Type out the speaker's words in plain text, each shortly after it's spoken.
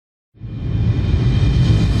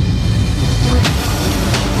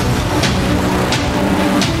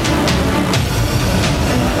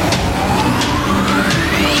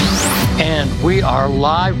are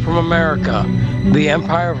live from America, the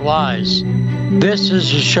Empire of Lies. This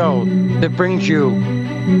is a show that brings you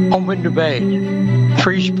open debate,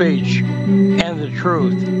 free speech, and the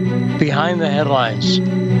truth behind the headlines.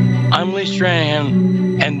 I'm Lee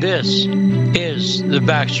Stranahan, and this is The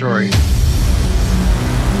Backstory.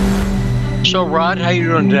 So, Rod, how you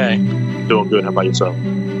doing today? Doing good. How about yourself?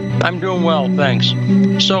 I'm doing well, thanks.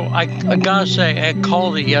 So I gotta say, I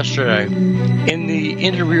called it yesterday. In the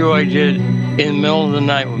interview I did in the middle of the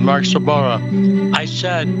night with Mark Sabota, I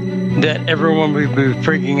said that everyone would be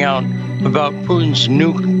freaking out about Putin's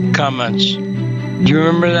nuke comments. Do you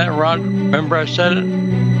remember that, Rod? Remember I said it?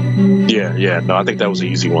 Yeah. No, I think that was an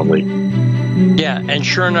easy one, Lee. Yeah, and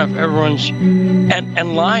sure enough, everyone's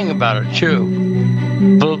and lying about it too.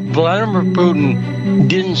 Vladimir Putin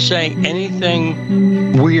didn't say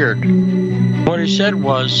anything weird. What he said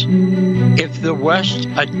was, if the West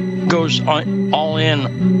goes all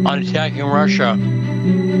in on attacking Russia,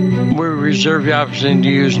 we reserve the opportunity to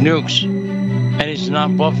use nukes. And he's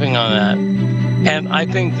not bluffing on that. And I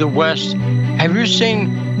think the West, have you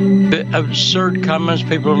seen the absurd comments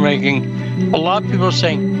people are making? A lot of people are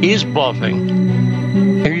saying he's bluffing.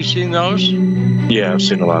 Have you seen those? Yeah, I've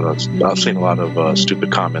seen a lot of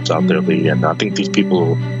stupid comments out there, Lee, and I think these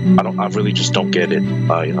people, I really just don't get it.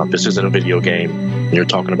 This isn't a video game. You're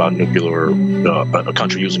talking about a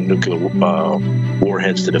country using nuclear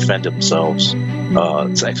warheads to defend themselves.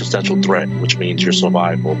 It's an existential threat, which means your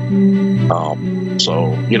survival.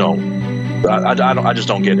 I just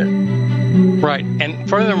don't get it. Right, and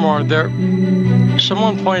furthermore,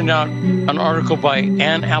 someone pointed out an article by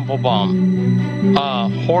Ann Applebaum, a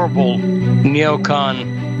horrible neocon.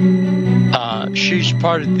 She's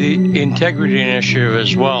part of the Integrity Initiative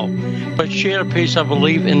as well, but she had a piece, I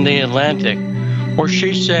believe, in the Atlantic, where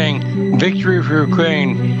she's saying victory for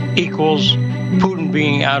Ukraine equals Putin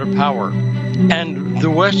being out of power. And the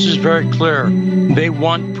West is very clear. They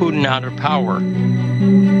want Putin out of power,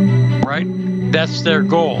 right? That's their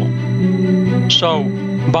goal. So,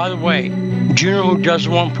 by the way, do you know who doesn't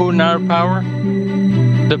want Putin out of power?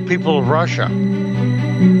 The people of Russia.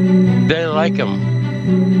 They like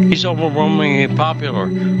him. He's overwhelmingly popular,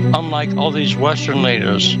 unlike all these Western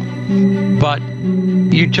leaders. But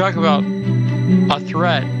you talk about a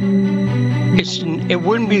threat. It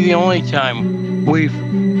wouldn't be the only time we've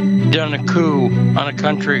done a coup on a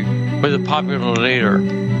country with a popular leader.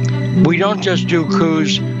 We don't just do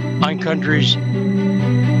coups on countries.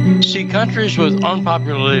 See, countries with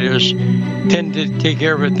unpopular leaders tend to take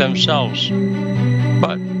care of it themselves.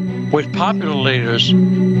 But with popular leaders, do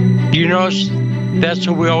you notice that's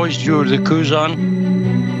who we always do the coups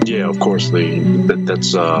on? Yeah, of course, Lee.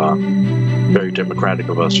 That's very democratic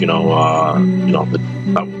of us.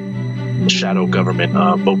 The shadow government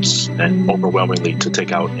votes and overwhelmingly to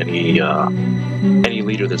take out any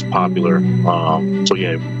leader that's popular. So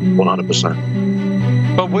yeah,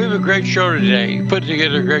 100%. But we have a great show today. You put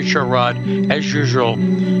together a great show, Rod, as usual.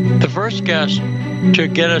 The first guest to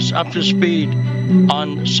get us up to speed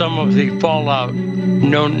on some of the fallout,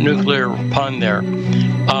 no nuclear pun there,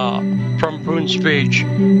 from Putin's speech,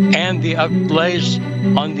 and the lays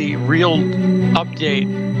on the real update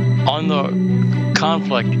on the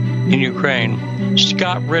conflict in Ukraine.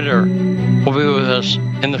 Scott Ritter will be with us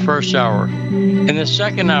in the first hour. In the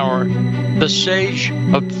second hour, the sage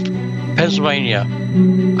of Pennsylvania.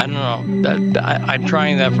 I don't know. I'm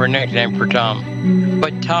trying that for a nickname for Tom.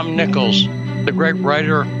 But Thom Nickels, the great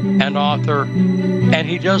writer and author, and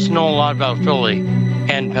he does know a lot about Philly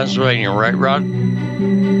and Pennsylvania, right, Rod?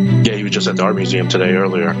 Yeah, he was just at the Art Museum today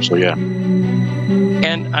earlier, so yeah.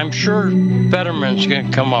 And I'm sure Fetterman's going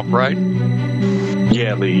to come up, right?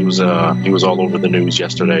 Yeah, Lee, he was all over the news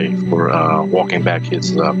yesterday for walking back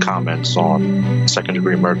his comments on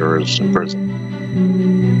second-degree murderers in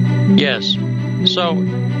prison. Yes. So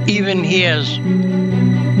even he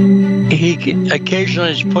occasionally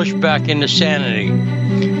is pushed back into sanity.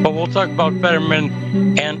 But we'll talk about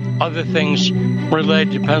Fetterman and other things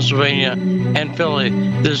related to Pennsylvania and Philly.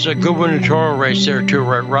 There's a gubernatorial race there too,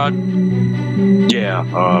 right, Rod? Yeah,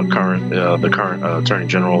 the current Attorney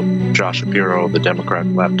General Josh Shapiro, the Democrat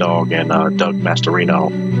lapdog, and Doug Mastriano,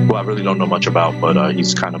 who I really don't know much about, but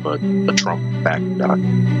he's kind of a Trump-backed guy.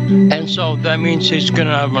 And so that means he's going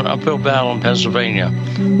to have an uphill battle in Pennsylvania.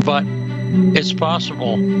 But it's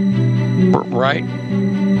possible, right?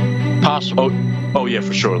 Possible. Oh yeah,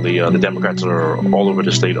 for sure. The Democrats are all over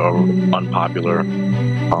the state are unpopular,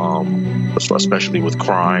 especially with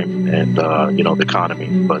crime and the economy.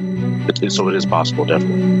 But so it is possible,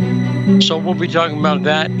 definitely. So we'll be talking about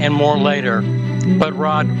that and more later. But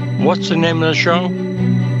Rod, what's the name of the show?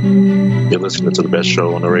 You're listening to the best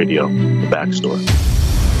show on the radio, The Backstory.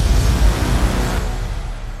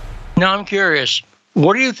 Now, I'm curious,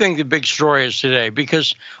 what do you think the big story is today?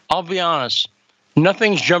 Because I'll be honest,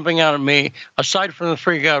 nothing's jumping out at me aside from the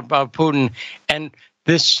freak out about Putin and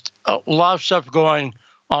this a lot of stuff going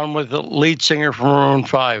on with the lead singer from Maroon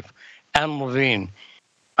 5, Adam Levine.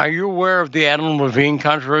 Are you aware of the Adam Levine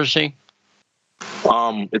controversy?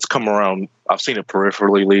 It's come around. I've seen it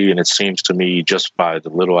peripherally, and it seems to me, just by the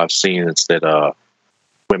little I've seen, it's that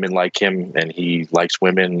women like him, and he likes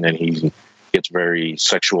women, and he gets very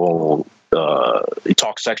sexual. He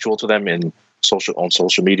talks sexual to them on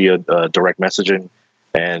social media, direct messaging,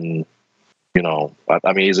 and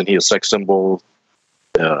I mean, isn't he a sex symbol?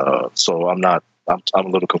 So I'm a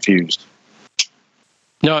little confused.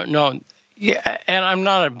 No. Yeah, and I'm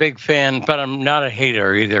not a big fan, but I'm not a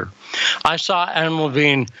hater either. I saw Adam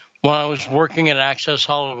Levine when I was working at Access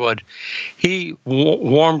Hollywood. He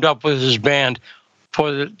warmed up with his band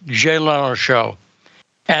for the Jay Leno show,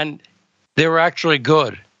 and they were actually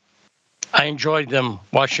good. I enjoyed them,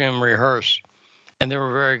 watching them rehearse, and they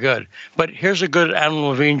were very good. But here's a good Adam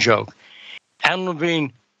Levine joke. Adam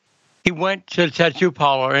Levine, he went to the tattoo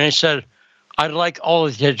parlor and he said, "I'd like all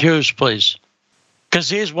the tattoos, please." Because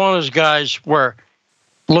he's one of those guys where,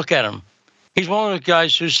 look at him. He's one of those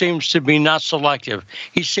guys who seems to be not selective.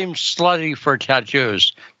 He seems slutty for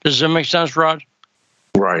tattoos. Does that make sense, Rod?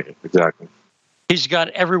 Right, exactly. He's got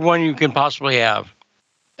every one you can possibly have,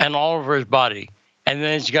 and all over his body. And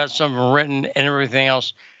then he's got some written and everything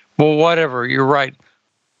else. Well, whatever, you're right.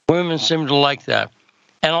 Women seem to like that.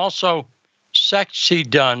 And also,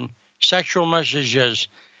 sexual messages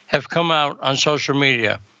have come out on social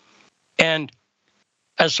media. And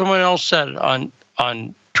as someone else said on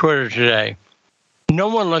Twitter today, no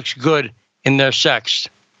one looks good in their sex,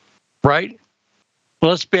 right?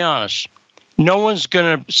 Let's be honest. No one's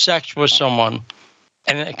going to sex with someone,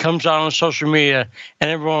 and it comes out on social media,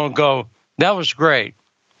 and everyone will go, "That was great,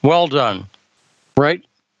 well done," right?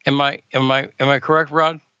 Am I correct,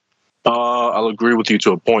 Rod? I'll agree with you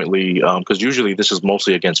to a point, Lee, because usually this is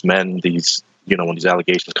mostly against men. These, when these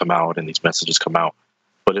allegations come out and these messages come out.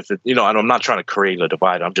 But if it, and I'm not trying to create a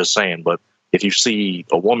divide. I'm just saying. But if you see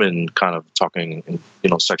a woman kind of talking,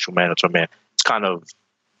 in, sexual manner to a man, it's kind of,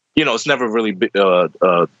 it's never really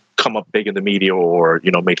come up big in the media or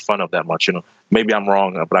made fun of that much. Maybe I'm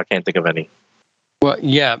wrong, but I can't think of any. Well,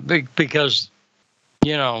 yeah, because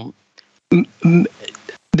this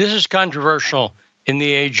is controversial in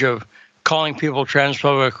the age of calling people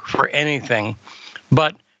transphobic for anything,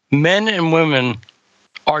 but men and women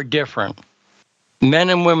are different.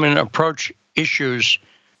 Men and women approach issues,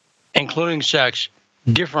 including sex,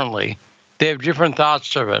 differently. They have different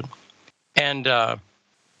thoughts of it. And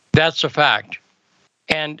that's a fact.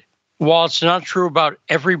 And while it's not true about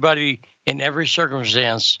everybody in every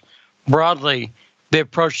circumstance, broadly, they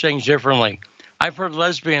approach things differently. I've heard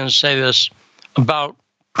lesbians say this about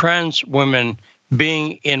trans women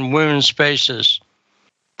being in women's spaces.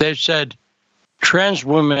 They've said trans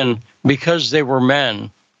women, because they were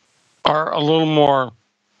men, are a little more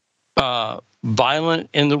violent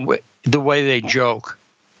in the way they joke.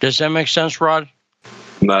 Does that make sense, Rod?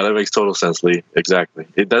 No, that makes total sense, Lee. Exactly.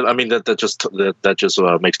 That just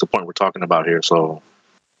makes the point we're talking about here. So,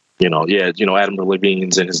 Adam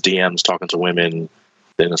Levine's in his DMs talking to women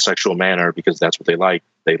in a sexual manner because that's what they like.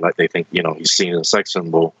 They think he's seen as a sex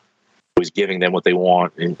symbol. He's giving them what they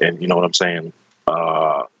want, and you know what I'm saying.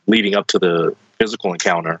 Leading up to the physical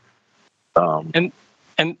encounter,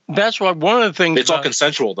 And that's why one of the things... It's all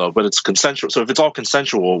consensual, though, but it's consensual. So if it's all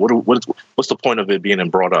consensual, what's the point of it being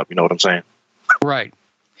brought up? You know what I'm saying? Right.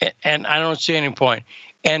 And I don't see any point.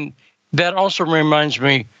 And that also reminds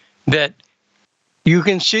me that you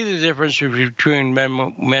can see the difference between men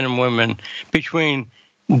and women, between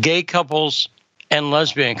gay couples and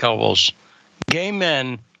lesbian couples. Gay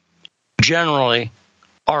men generally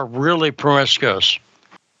are really promiscuous,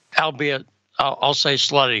 albeit, I'll say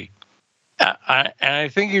slutty. And I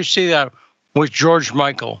think you see that with George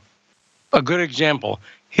Michael. A good example.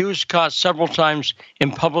 He was caught several times in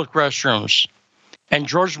public restrooms. And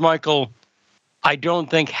George Michael, I don't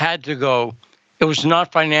think, had to go. It was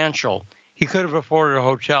not financial. He could have afforded a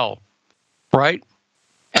hotel, right?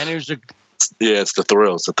 And it was it's the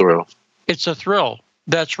thrill. It's the thrill. It's a thrill.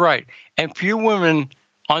 That's right. And few women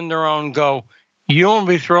on their own go, you don't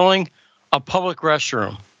be thrilling a public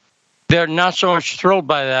restroom. They're not so much thrilled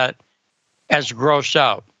by that as grossed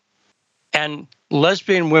out. And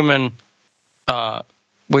lesbian women,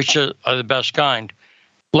 which are the best kind,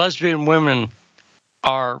 lesbian women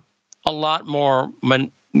are a lot more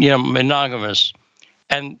monogamous,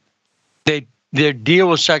 and they they deal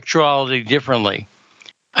with sexuality differently.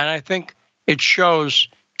 And I think it shows,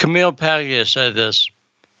 Camille Paglia said this,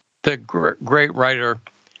 the great writer.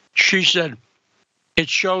 She said, it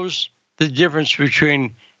shows the difference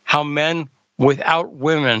between how men without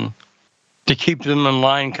women, to keep them in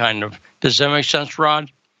line, kind of. Does that make sense,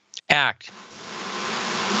 Rod? Act.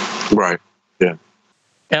 Right. Yeah.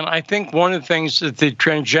 And I think one of the things that the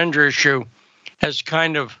transgender issue has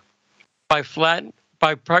kind of, by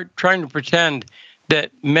trying to pretend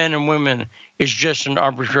that men and women is just an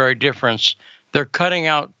arbitrary difference, they're cutting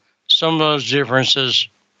out some of those differences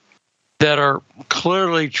that are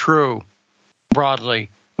clearly true broadly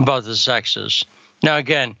about the sexes. Now,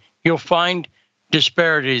 again, you'll find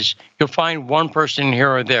disparities. You'll find one person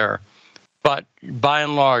here or there. But by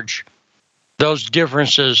and large, those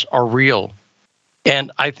differences are real.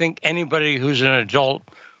 And I think anybody who's an adult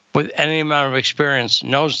with any amount of experience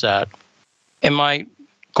knows that. Am I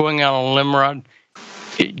going out on a limb, Rod?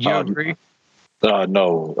 Do you agree?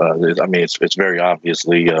 No. I mean, it's very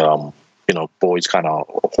obviously, boys kind of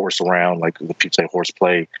horse around, like you'd say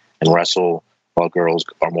horseplay and wrestle, while girls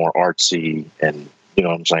are more artsy. And, you know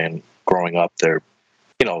what I'm saying? Growing up, they're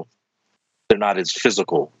not as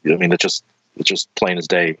physical. I mean, it's just plain as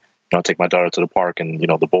day. I take my daughter to the park, and,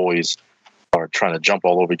 the boys are trying to jump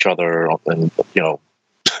all over each other and,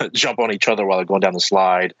 jump on each other while they're going down the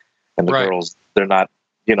slide. And the girls, they're not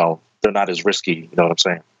as risky, you know what I'm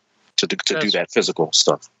saying, to do that physical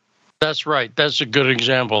stuff. That's right. That's a good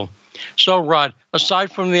example. So, Rod,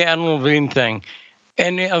 aside from the Adam Levine thing,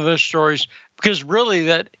 any other stories? Because really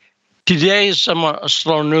that today is somewhat a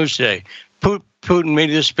slow news day. Putin made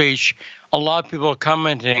this speech. A lot of people are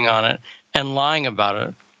commenting on it and lying about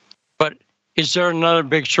it. But is there another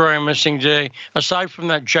big story I'm missing today? Aside from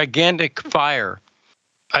that gigantic fire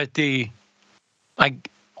at the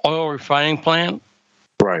oil refining plant?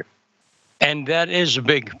 Right. And that is a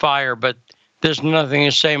big fire, but there's nothing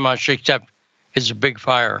to say much except it's a big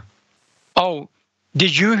fire. Oh,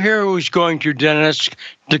 did you hear who's going to Donetsk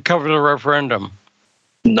to cover the referendum?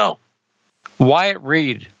 No. Wyatt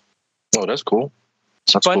Reed. Oh, that's cool.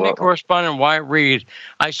 Sputnik correspondent Wyatt Reed.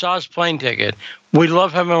 I saw his plane ticket. We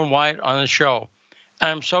love having Wyatt on the show. And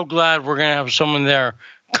I'm so glad we're going to have someone there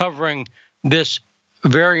covering this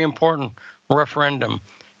very important referendum.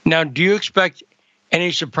 Now, do you expect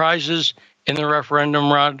any surprises in the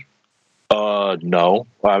referendum, Rod? No.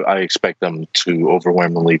 I expect them to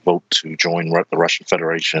overwhelmingly vote to join the Russian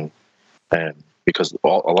Federation, and because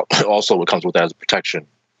also it comes with that as protection.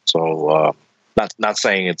 So, not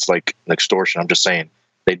saying it's like an extortion. I'm just saying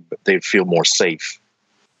they'd feel more safe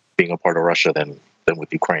being a part of Russia than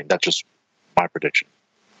with Ukraine. That's just my prediction.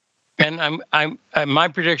 And my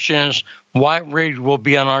prediction is Wyatt Reed will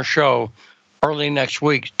be on our show early next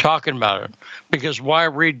week talking about it, because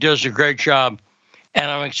Wyatt Reed does a great job, and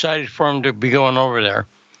I'm excited for him to be going over there,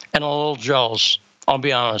 and a little jealous, I'll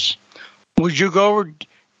be honest. Would you go,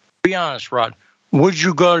 be honest, Rod, would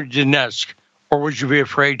you go to Donetsk, or would you be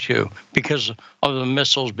afraid to because of the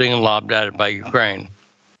missiles being lobbed at it by Ukraine?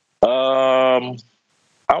 I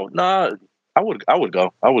would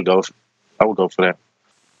go. I would go for that.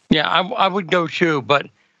 Yeah, I would go too, but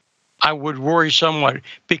I would worry somewhat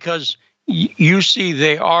because you see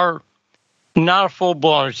they are not a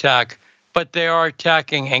full-blown attack, but they are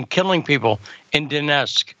attacking and killing people in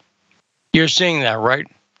Donetsk. You're seeing that, right?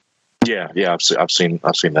 Yeah, I've seen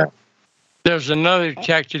that. There's another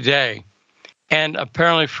attack today, and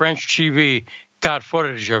apparently French TV got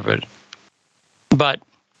footage of it. But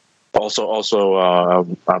also,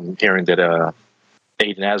 I'm hearing that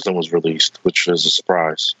Aiden Aslan was released, which is a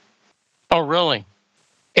surprise. Oh, really?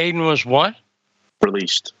 Aiden was what?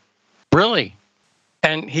 Released. Really?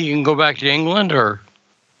 And he can go back to England, or?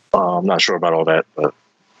 I'm not sure about all that, but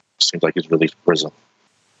it seems like he's released from prison.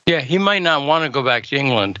 Yeah, he might not want to go back to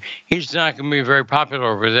England. He's not going to be very popular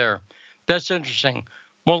over there. That's interesting.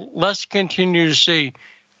 Well, let's continue to see.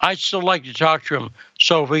 I'd still like to talk to him.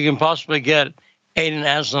 So if we can possibly get Aiden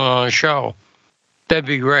Aslan on the show, that'd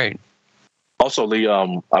be great. Also, Lee,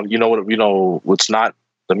 what's not,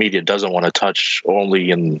 the media doesn't want to touch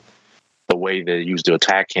only in the way they used to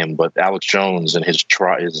attack him, but Alex Jones and his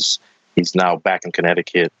trial he's now back in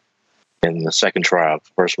Connecticut in the second trial.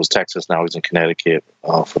 First was Texas, now he's in Connecticut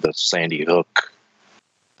for the Sandy Hook.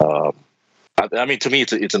 I mean, to me,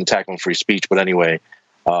 it's an attack on free speech. But anyway,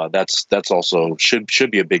 that's also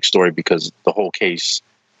should be a big story because the whole case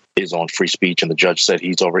is on free speech, and the judge said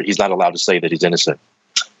he's not allowed to say that he's innocent.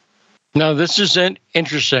 Now, this is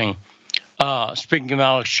interesting. Speaking of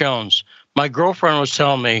Alex Jones, my girlfriend was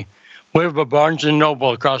telling me we have a Barnes &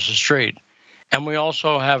 Noble across the street, and we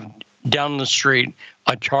also have down the street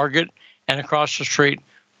a Target and across the street,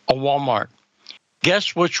 a Walmart.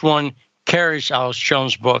 Guess which one carries Alex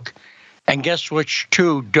Jones' book, and guess which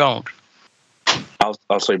two don't?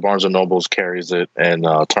 I'll say Barnes & Noble's carries it, and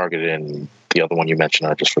Target and the other one you mentioned,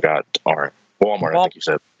 I just forgot, aren't. Walmart, I think you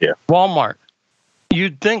said. Yeah. Walmart.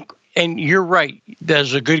 You'd think, and you're right,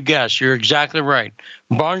 that's a good guess. You're exactly right.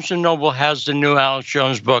 Barnes & Noble has the new Alex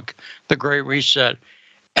Jones book, The Great Reset,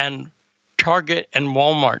 and Target and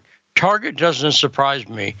Walmart. Target doesn't surprise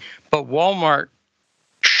me, but Walmart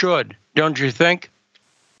should, don't you think?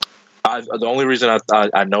 The only reason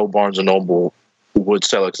I know Barnes & Noble would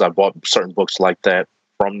sell it because I bought certain books like that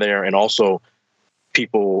from there, and also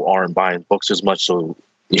people aren't buying books as much. So,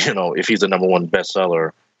 if he's the number one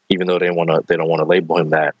bestseller, even though they don't want to label him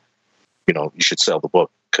that, you should sell the book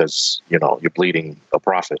because you're bleeding a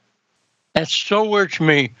profit. It's so weird to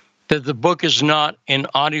me that the book is not in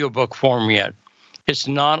audiobook form yet. It's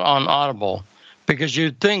not on Audible, because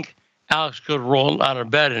you'd think Alex could roll out of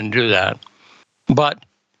bed and do that, but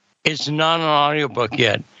it's not an audiobook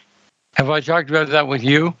yet. Have I talked about that with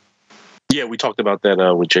you? Yeah, we talked about that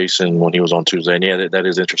with Jason when he was on Tuesday, and yeah, that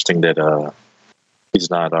is interesting that he's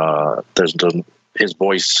not. His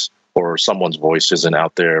voice or someone's voice isn't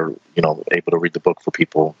out there, able to read the book for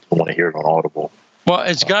people who want to hear it on Audible. Well,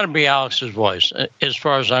 it's got to be Alex's voice, as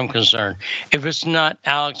far as I'm concerned. If it's not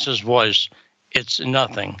Alex's voice, it's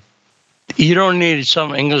nothing. You don't need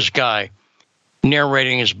some English guy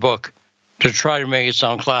narrating his book to try to make it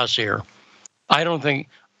sound classier. I don't think,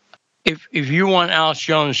 if you want Alex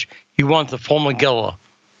Jones, you want the full Megillah.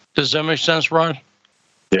 Does that make sense, Rod?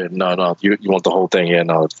 Yeah, no, you want the whole thing. Yeah,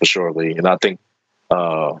 no, for sure, Lee. And I think,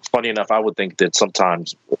 funny enough, I would think that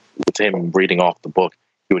sometimes with him reading off the book,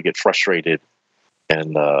 he would get frustrated,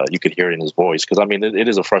 and you could hear it in his voice. Because, it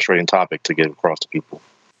is a frustrating topic to get across to people.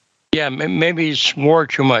 Yeah, maybe he swore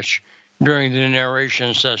too much during the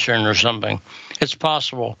narration session or something. It's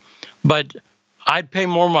possible. But I'd pay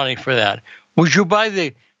more money for that. Would you buy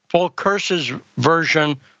the full curses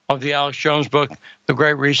version of the Alex Jones book, The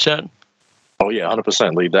Great Reset? Oh, yeah,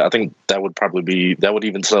 100%, Lee. I think that would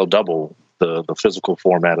even sell double the physical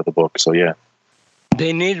format of the book. So, yeah.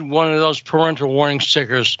 They need one of those parental warning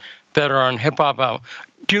stickers that are on hip-hop out.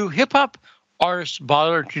 Do hip-hop artists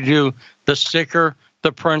bother to do the sticker,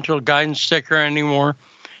 the parental guidance sticker anymore?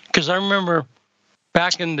 Because I remember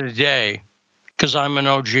back in the day, because I'm an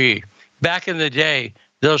OG, back in the day,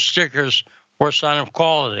 those stickers were a sign of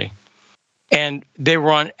quality, and they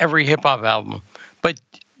were on every hip-hop album. But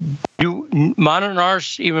do modern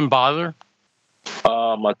artists even bother?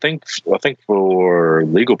 I think for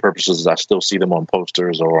legal purposes, I still see them on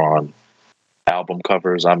posters or on album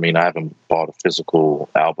covers. I haven't bought a physical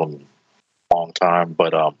album in a long time,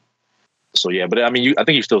 but so yeah. But I think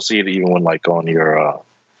you still see it even when on your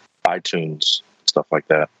iTunes, stuff like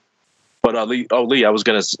that. But Lee,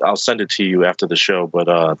 I'll send it to you after the show.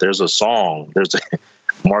 But there's a song.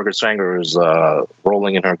 Margaret Sanger is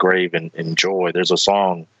rolling in her grave in joy. There's a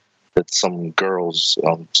song that some girls,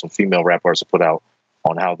 some female rappers have put out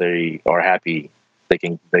on how they are happy they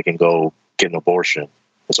can go get an abortion.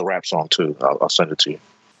 It's a rap song too. I'll send it to you.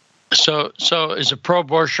 So it's a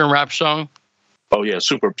pro-abortion rap song? Oh yeah,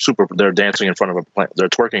 super. They're dancing in front of they're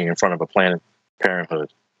twerking in front of a Planned Parenthood.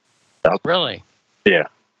 Really? Yeah.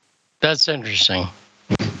 That's interesting.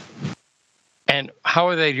 And how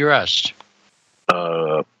are they dressed?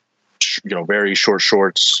 Very short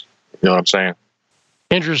shorts. You know what I'm saying?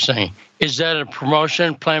 Interesting. Is that a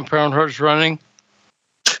promotion Planned Parenthood's running?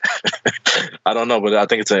 I don't know, but I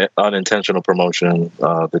think it's an unintentional promotion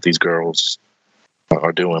that these girls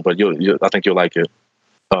are doing. But I think you'll like it.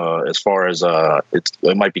 As far as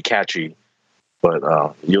it might be catchy,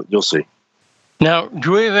 but you'll see. Now,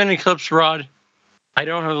 do we have any clips, Rod? I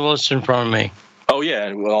don't have the list in front of me. Oh yeah,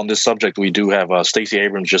 and on this subject, we do have Stacey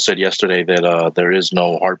Abrams just said yesterday that there is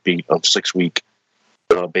no heartbeat of 6-week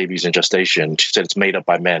babies in gestation. She said it's made up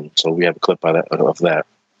by men. So we have a clip of that.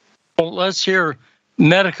 Well, let's hear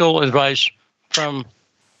medical advice from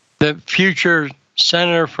the future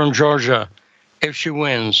senator from Georgia, if she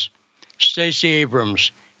wins, Stacey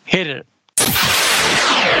Abrams. Hit it.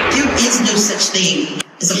 There is no such thing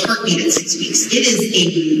as a heartbeat at 6 weeks. It is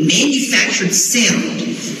a manufactured sound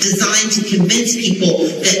designed to convince people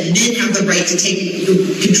that men have the right to take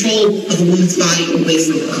control of a woman's body away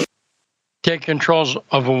from her. Take control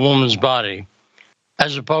of a woman's body,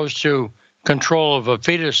 as opposed to control of a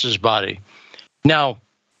fetus's body. Now,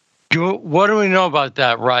 what do we know about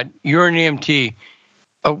that, Rod? You're an EMT.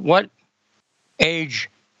 At what age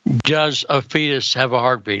does a fetus have a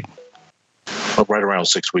heartbeat? Right around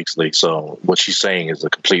 6 weeks, Lee. So what she's saying is a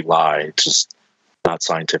complete lie. It's just not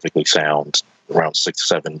scientifically sound. Around 6 to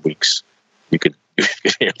 7 weeks You could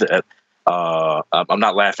hear that. I'm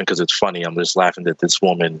not laughing because it's funny. I'm just laughing that this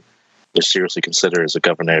woman is seriously considered as a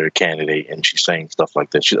governor candidate, and she's saying stuff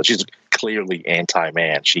like this. She's clearly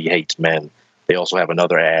anti-man. She hates men. They also have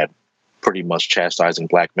another ad pretty much chastising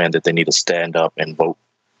black men that they need to stand up and vote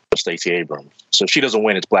for Stacey Abrams. So if she doesn't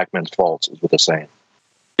win, it's black men's fault, is what they're saying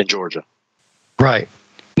in Georgia. Right.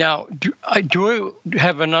 Now, do we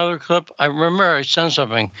have another clip? I remember I sent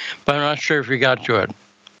something, but I'm not sure if you got to it.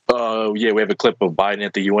 Yeah, we have a clip of Biden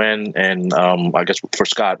at the UN, and I guess for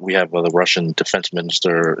Scott, we have the Russian defense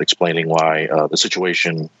minister explaining why the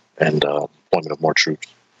situation and deployment of more troops.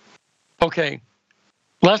 Okay,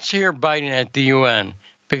 let's hear Biden at the UN,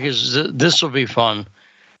 because this will be fun.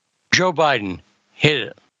 Joe Biden, hit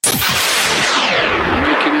it.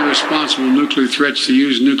 Making irresponsible nuclear threats to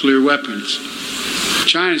use nuclear weapons.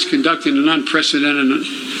 China is conducting an unprecedented,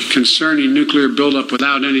 concerning nuclear buildup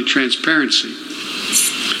without any transparency.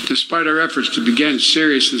 Despite our efforts to begin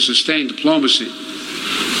serious and sustained diplomacy,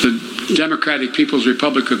 the Democratic People's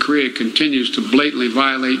Republic of Korea continues to blatantly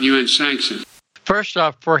violate UN sanctions. First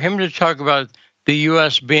off, for him to talk about the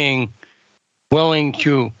U.S. being willing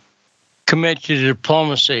to commit to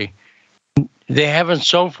diplomacy, they haven't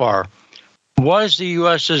so far. What is the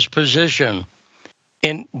U.S.'s position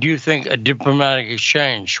in, do you think, a diplomatic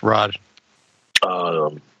exchange, Rod?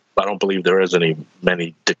 I don't believe there is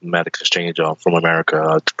many diplomatic exchange from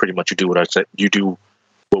America. It's pretty much you do what I say, you do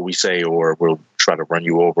what we say, or we'll try to run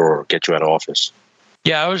you over or get you out of office.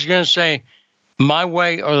 Yeah, I was going to say, my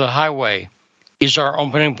way or the highway is our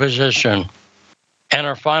opening position and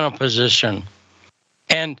our final position.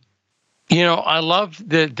 And, you know, I love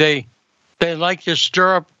that they like to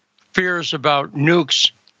stir up fears about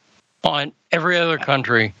nukes on every other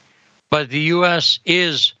country. But the U.S.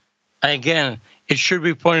 is, again, it should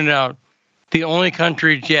be pointed out, the only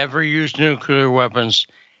country to ever use nuclear weapons,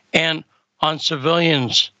 and on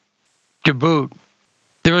civilians to boot.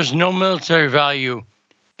 There is no military value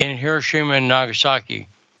in Hiroshima and Nagasaki.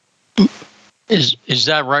 Is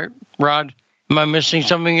that right, Rod? Am I missing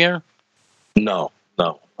something here? No,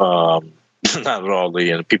 not at all,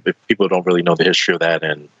 Lee. And people don't really know the history of that,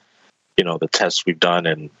 and you know the tests we've done,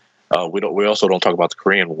 and we also don't talk about the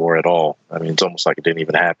Korean War at all. I mean, it's almost like it didn't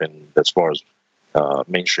even happen as far as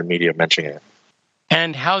mainstream media mentioning it.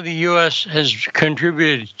 And how the U.S. has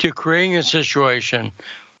contributed to creating a situation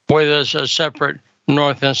where there's a separate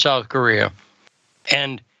North and South Korea.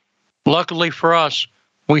 And luckily for us,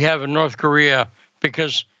 we have a North Korea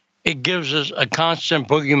because it gives us a constant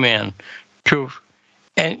boogeyman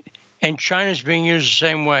and China's being used the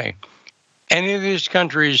same way. Any of these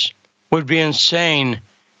countries would be insane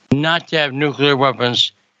not to have nuclear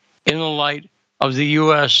weapons in the light of the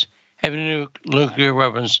U.S. having nuclear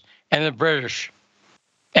weapons, and the British,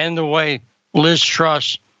 and the way Liz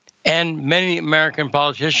Truss and many American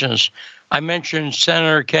politicians. I mentioned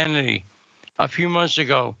Senator Kennedy a few months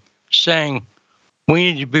ago saying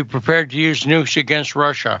we need to be prepared to use nukes against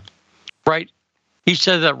Russia. Right? He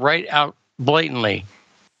said that right out blatantly.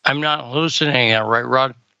 I'm not hallucinating that, right,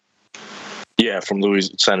 Rod? Yeah,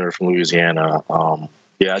 Senator from Louisiana.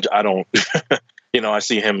 I don't, I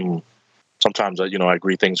see him sometimes, I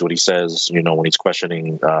agree things what he says, when he's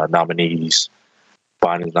questioning nominees,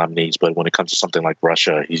 Biden's nominees. But when it comes to something like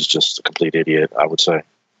Russia, he's just a complete idiot, I would say.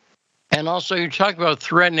 And also, you talk about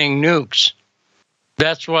threatening nukes.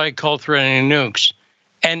 That's why I call threatening nukes.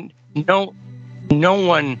 And no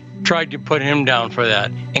one tried to put him down for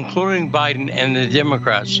that, including Biden and the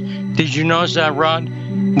Democrats. Did you notice that, Rod?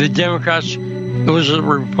 The Democrats, it was a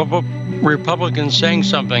Republican saying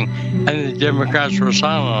something, and the Democrats were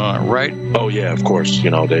silent on it, right? Oh, yeah, of course.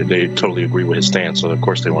 They totally agree with his stance, so of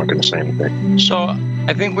course they weren't going to say anything. So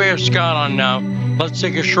I think we have Scott on now. Let's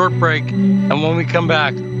take a short break, and when we come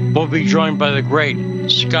back, we'll be joined by the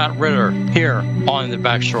great Scott Ritter here on The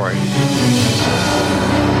Backstory.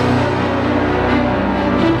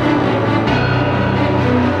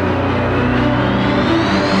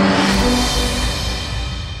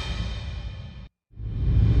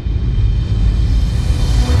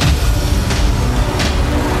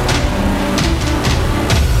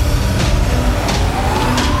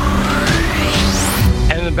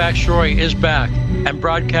 Backstory is back and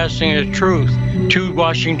broadcasting the truth to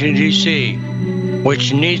Washington, D.C.,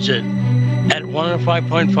 which needs it at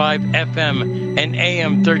 105.5 FM and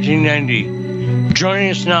AM 1390. Joining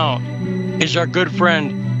us now is our good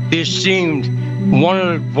friend, the esteemed, one of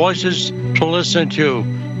the voices to listen to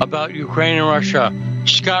about Ukraine and Russia,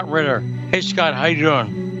 Scott Ritter. Hey, Scott, how you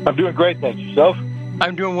doing? I'm doing great, thanks. Yourself?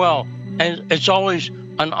 I'm doing well, and it's always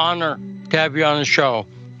an honor to have you on the show.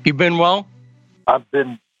 You been well? I've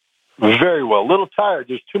been Very well. A little tired.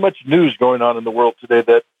 There's too much news going on in the world today.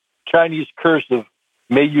 That Chinese curse of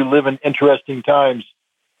 "May you live in interesting times"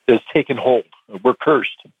 has taken hold. We're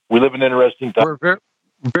cursed. We live in interesting times. We're very,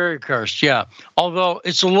 very cursed, yeah. Although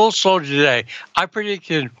it's a little slow today. I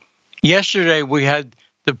predicted yesterday we had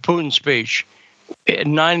the Putin speech at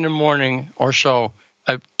 9 in the morning or so,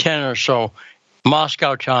 at 10 or so,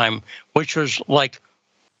 Moscow time, which was like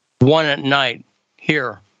 1 at night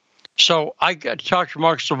here. So I got to talk to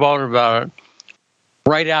Mark Sleboda about it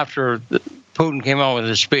right after Putin came out with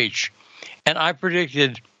his speech. And I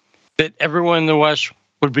predicted that everyone in the West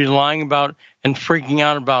would be lying about and freaking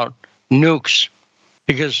out about nukes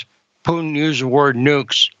because Putin used the word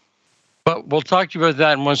nukes. But we'll talk to you about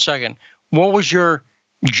that in 1 second. What was your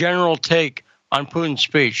general take on Putin's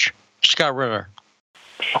speech, Scott Ritter?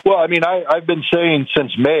 Well, I mean, I've been saying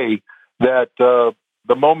since May that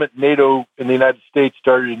the moment NATO and the United States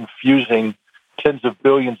started infusing tens of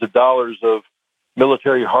billions of dollars of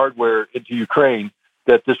military hardware into Ukraine,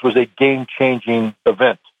 that this was a game-changing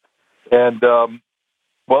event. And,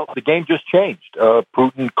 well, the game just changed.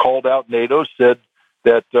 Putin called out NATO, said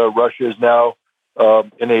that Russia is now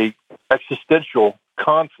in a existential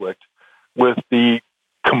conflict with the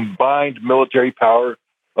combined military power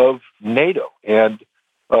of NATO. And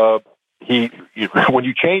when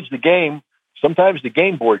you change the game, sometimes the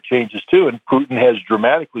game board changes too, and Putin has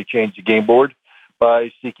dramatically changed the game board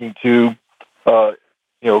by seeking to,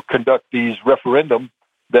 conduct these referendum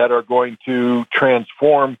that are going to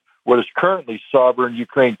transform what is currently sovereign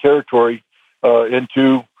Ukraine territory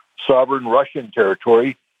into sovereign Russian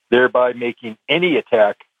territory, thereby making any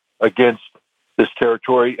attack against this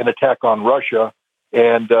territory an attack on Russia.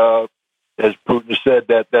 And as Putin said,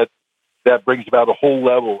 that brings about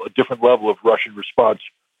a different level of Russian response,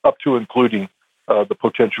 up to including the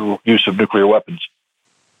potential use of nuclear weapons.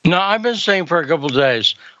 Now, I've been saying for a couple of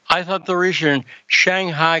days, I thought the recent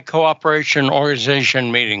Shanghai Cooperation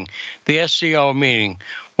Organization meeting, the SCO meeting,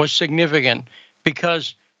 was significant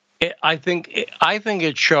because I think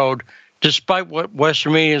it showed, despite what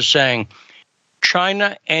Western media is saying,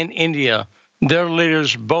 China and India, their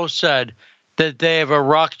leaders both said that they have a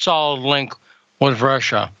rock-solid link with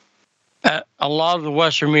Russia. A lot of the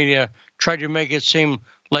Western media tried to make it seem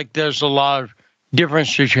like there's a lot of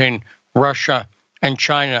difference between Russia and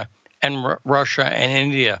China and Russia and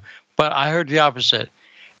India. But I heard the opposite.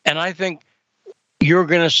 And I think you're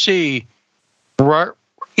going to see,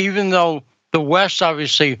 even though the West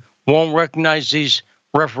obviously won't recognize these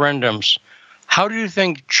referendums, how do you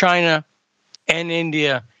think China and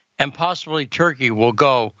India and possibly Turkey will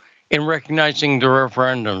go in recognizing the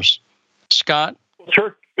referendums? Scott?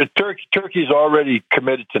 Turkey's already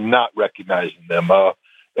committed to not recognizing them.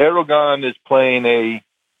 Erdogan is playing a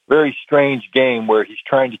very strange game where he's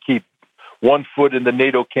trying to keep 1 foot in the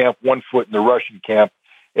NATO camp, 1 foot in the Russian camp,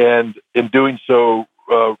 and in doing so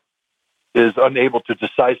is unable to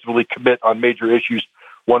decisively commit on major issues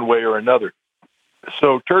one way or another.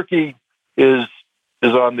 So Turkey is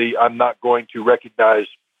on the "I'm not going to recognize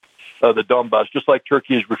the Donbass," just like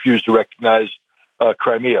Turkey has refused to recognize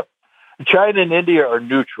Crimea. China and India are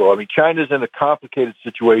neutral. I mean, China's in a complicated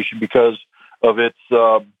situation because of its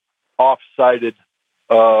off-sided,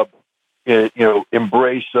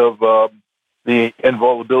 embrace of the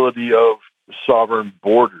invulnerability of sovereign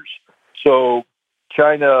borders. So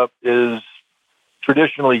China is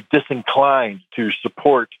traditionally disinclined to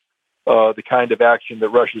support the kind of action that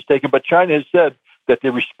Russia has taken. But China has said that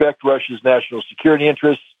they respect Russia's national security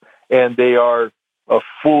interests, and they are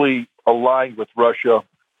fully aligned with Russia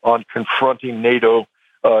on confronting NATO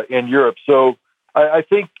in Europe. So I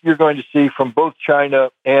think you're going to see from both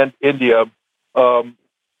China and India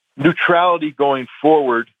neutrality going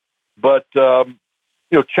forward. But,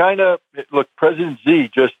 China, look, President Xi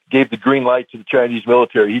just gave the green light to the Chinese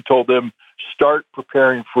military. He told them, start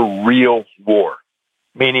preparing for real war,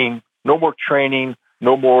 meaning no more training,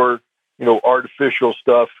 no more, artificial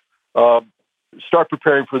stuff. Start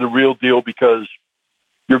preparing for the real deal because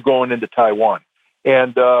you're going into Taiwan.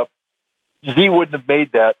 And Xi wouldn't have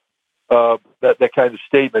made that kind of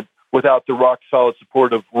statement without the rock solid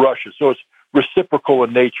support of Russia. So it's reciprocal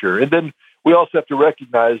in nature. And then we also have to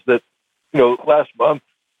recognize that, last month,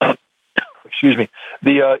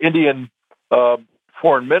 the Indian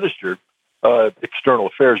foreign minister, external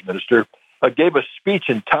affairs minister, gave a speech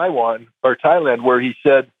in Thailand where he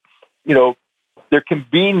said, there can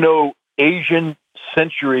be no Asian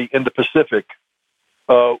century in the Pacific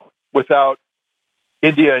without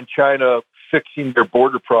India and China fixing their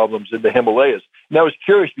border problems in the Himalayas. And I was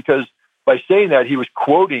curious because by saying that, he was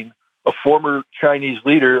quoting a former Chinese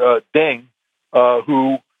leader, Deng,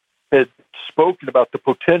 who had spoken about the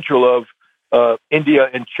potential of India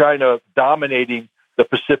and China dominating the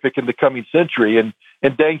Pacific in the coming century. And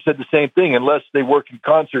Deng said the same thing. Unless they work in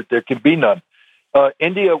concert, there can be none.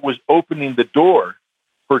 India was opening the door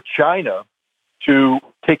for China to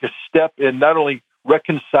take a step in not only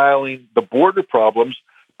reconciling the border problems,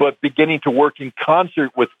 but beginning to work in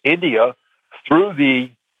concert with India through the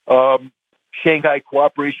Shanghai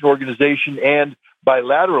Cooperation Organization and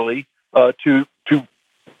bilaterally to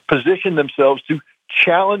position themselves to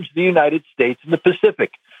challenge the United States in the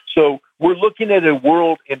Pacific. So we're looking at a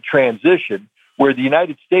world in transition where the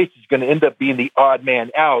United States is going to end up being the odd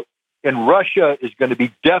man out, and Russia is going to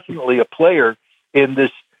be definitely a player in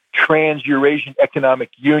this Trans-Eurasian Economic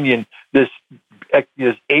Union, this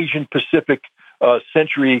Asian Pacific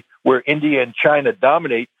century where India and China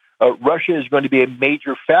dominate. Russia is going to be a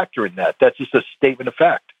major factor in that. That's just a statement of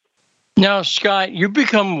fact. Now, Scott, you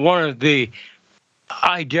become one of the,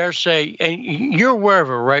 I dare say, and you're aware of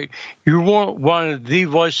it, right? You're one of the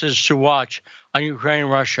voices to watch on Ukraine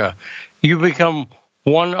and Russia. You become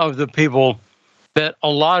one of the people that a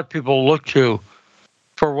lot of people look to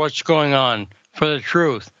for what's going on, for the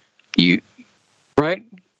truth. Right?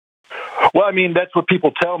 Well, I mean, that's what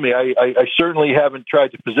people tell me. I certainly haven't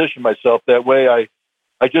tried to position myself that way. I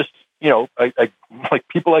just, I like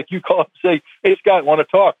people like you call up and say, "Hey, Scott, I want to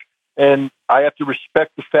talk." And I have to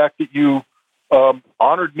respect the fact that you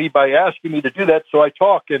honored me by asking me to do that, so I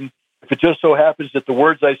talk. And if it just so happens that the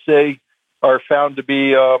words I say are found to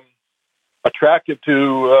be attractive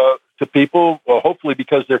to people, well, hopefully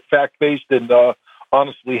because they're fact-based and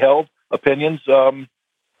honestly held opinions,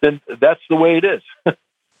 then that's the way it is.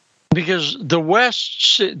 Because the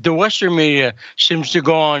Western media seems to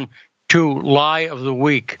go on to lie of the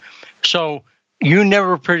week. So you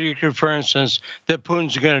never predicted, for instance, that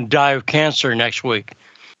Putin's going to die of cancer next week.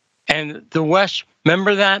 And the West,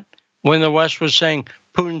 remember that? When the West was saying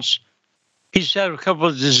he's had a couple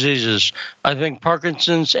of diseases, I think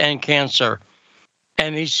Parkinson's and cancer,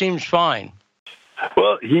 and he seems fine.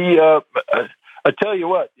 Well, I tell you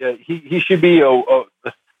what, he should be a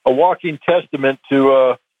walking testament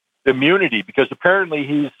to immunity, because apparently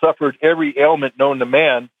he's suffered every ailment known to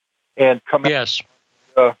man and come out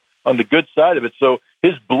on the good side of it. So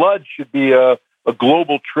his blood should be a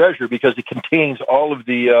global treasure because it contains all of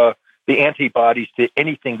the antibodies to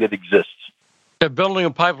anything that exists. They're building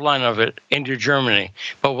a pipeline of it into Germany,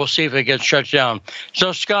 but we'll see if it gets shut down.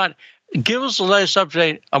 So, Scott, give us the latest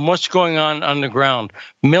update on what's going on the ground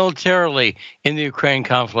militarily in the Ukraine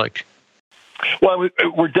conflict. Well,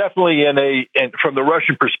 we're definitely and from the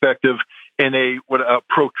Russian perspective, in a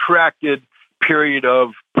protracted period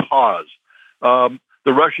of pause.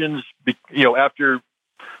 The Russians, after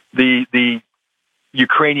the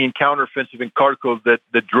Ukrainian counteroffensive in Kharkov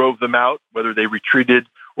that drove them out, whether they retreated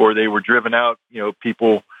or they were driven out,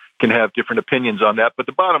 people can have different opinions on that. But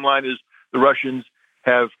the bottom line is the Russians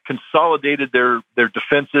have consolidated their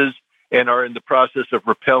defenses and are in the process of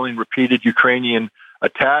repelling repeated Ukrainian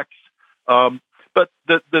attacks. But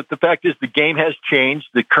the fact is the game has changed.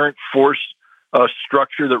 The current force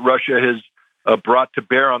structure that Russia has brought to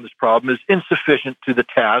bear on this problem is insufficient to the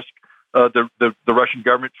task. The Russian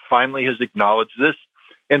government finally has acknowledged this.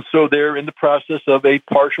 And so they're in the process of a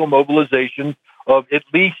partial mobilization of at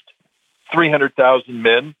least 300,000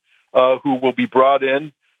 men who will be brought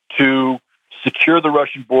in to secure the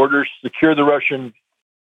Russian borders, secure the Russian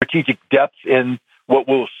strategic depth in what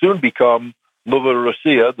will soon become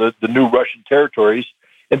Novorossiya, the new Russian territories,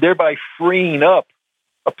 and thereby freeing up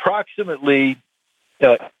approximately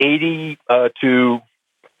 80 to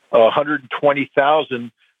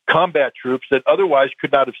 120,000 combat troops that otherwise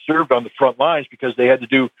could not have served on the front lines because they had to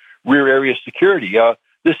do rear area security.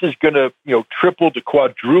 This is going to, triple to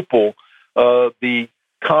quadruple the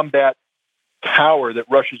combat power that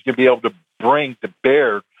Russia is going to be able to bring to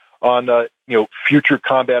bear on, future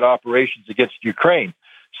combat operations against Ukraine.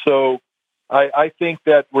 So I think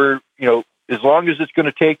that we're, as long as it's going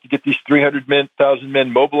to take to get these 300,000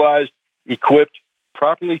 men mobilized, equipped,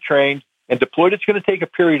 properly trained, and deployed, it's going to take a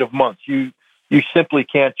period of months. You simply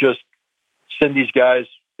can't just send these guys,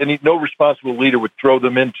 and no responsible leader would throw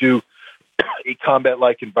them into a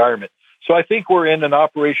combat-like environment. So I think we're in an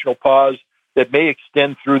operational pause that may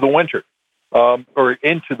extend through the winter, or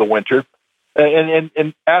into the winter.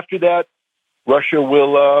 And after that, Russia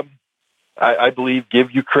will, I believe,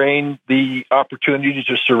 give Ukraine the opportunity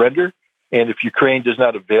to surrender. And if Ukraine does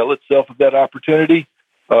not avail itself of that opportunity,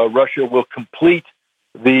 Russia will complete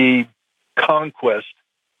the conquest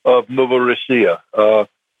of Novorossiya.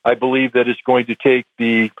 I believe that it's going to take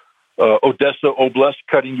the Odessa Oblast,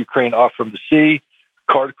 cutting Ukraine off from the sea,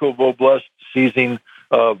 Kharkov Oblast, seizing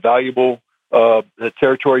valuable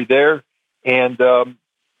territory there, and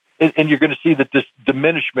you're going to see that this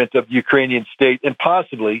diminishment of the Ukrainian state, and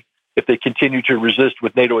possibly, if they continue to resist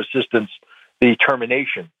with NATO assistance, the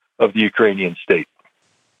termination of the Ukrainian state.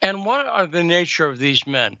 And what are the nature of these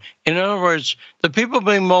men? In other words, the people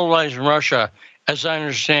being mobilized in Russia, as I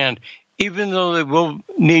understand, even though they will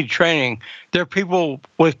need training, they're people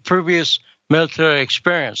with previous military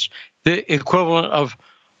experience, the equivalent of,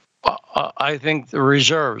 I think, the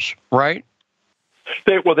reserves, right?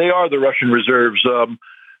 They are the Russian reserves.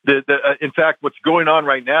 In fact, what's going on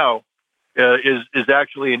right now is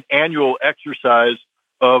actually an annual exercise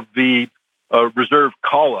of the reserve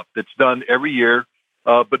call-up that's done every year.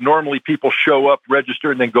 But normally people show up,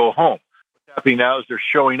 register, and then go home. What's happening now is they're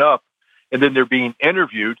showing up, and then they're being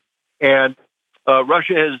interviewed. And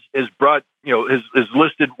Russia has brought, has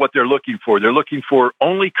listed what they're looking for. They're looking for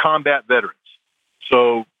only combat veterans.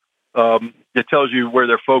 So it tells you where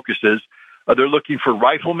their focus is. They're looking for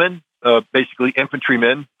riflemen, basically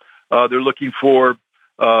infantrymen. They're looking for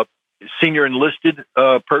senior enlisted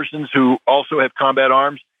persons who also have combat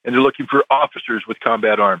arms, and they're looking for officers with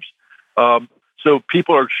combat arms. So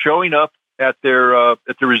people are showing up at the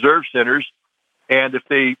reserve centers, and if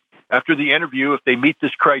they, after the interview, if they meet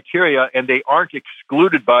this criteria and they aren't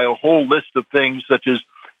excluded by a whole list of things such as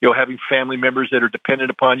having family members that are dependent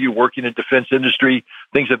upon you, working in defense industry,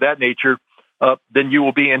 things of that nature, then you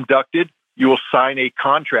will be inducted. You will sign a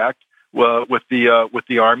contract with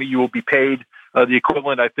the Army. You will be paid the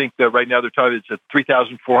equivalent. I think that right now they're talking it's at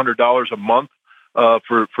 $3,400 a month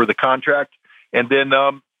for the contract, and then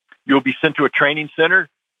you'll be sent to a training center.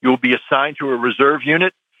 You'll be assigned to a reserve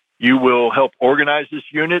unit. You will help organize this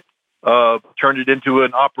unit, turn it into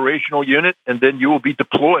an operational unit, and then you will be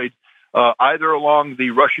deployed either along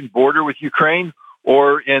the Russian border with Ukraine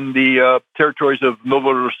or in the territories of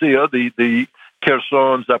Novorossiya, the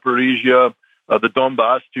Kherson, Zaporizhia, the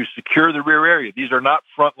Donbass, to secure the rear area. These are not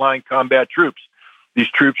frontline combat troops. These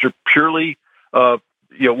troops are purely,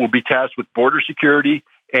 will be tasked with border security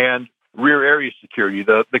and rear area security.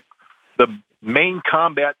 The main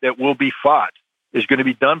combat that will be fought is going to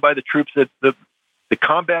be done by the troops that the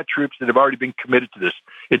combat troops that have already been committed to this.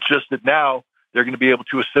 It's just that now they're going to be able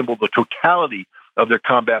to assemble the totality of their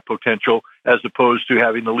combat potential as opposed to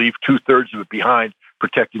having to leave 2/3 of it behind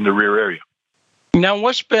protecting the rear area. Now,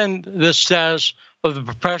 what's been the status of the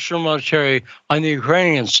professional military on the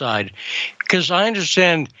Ukrainian side? Because I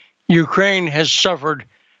understand Ukraine has suffered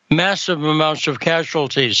massive amounts of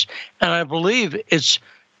casualties, and I believe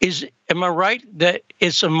am I right that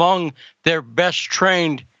it's among their best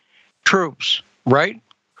trained troops, right?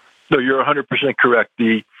 No, you're 100% correct.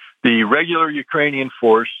 The regular Ukrainian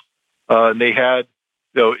force, they had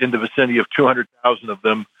in the vicinity of 200,000 of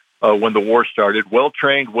them when the war started, well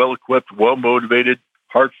trained, well equipped, well motivated,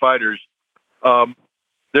 hard fighters.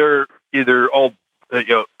 They're either all,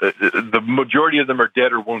 the majority of them are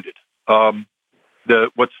dead or wounded.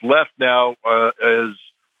 What's left now is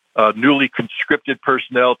newly conscripted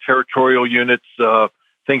personnel, territorial units,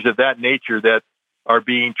 things of that nature that are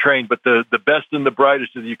being trained. But the best and the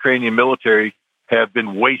brightest of the Ukrainian military have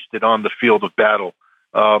been wasted on the field of battle.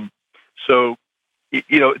 So,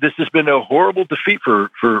 this has been a horrible defeat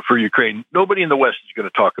for Ukraine. Nobody in the West is going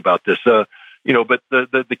to talk about this, but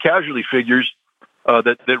the casualty figures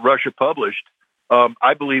that Russia published,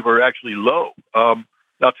 I believe, are actually low.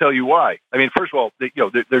 I'll tell you why. I mean, first of all,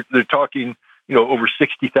 they're talking, over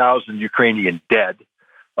 60,000 Ukrainian dead.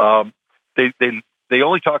 They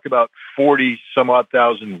only talk about 40 some odd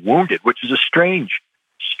thousand wounded, which is a strange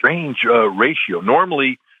ratio.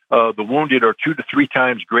 Normally, the wounded are 2 to 3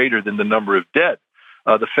 times greater than the number of dead.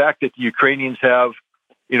 The fact that the Ukrainians have,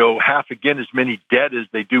 half again as many dead as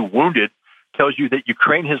they do wounded tells you that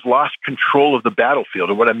Ukraine has lost control of the battlefield.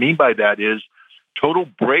 And what I mean by that is total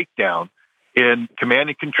breakdown in command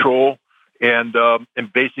and control and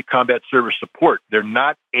basic combat service support. They're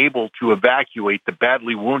not able to evacuate the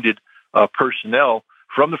badly wounded personnel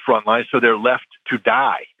from the front line, so they're left to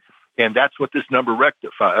die. And that's what this number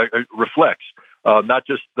reflects. Not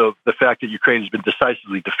just the fact that Ukraine has been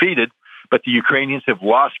decisively defeated, but the Ukrainians have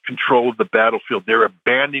lost control of the battlefield. They're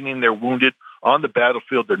abandoning their wounded on the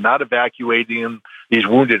battlefield. They're not evacuating them. These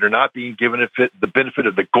wounded are not being given the benefit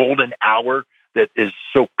of the golden hour that is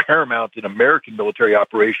so paramount in American military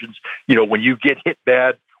operations. When you get hit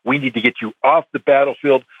bad, we need to get you off the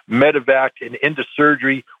battlefield, medevac, and into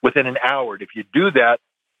surgery within an hour. And if you do that,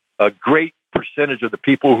 a great percentage of the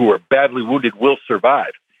people who are badly wounded will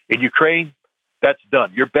survive. In Ukraine, that's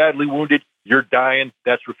done. You're badly wounded, you're dying,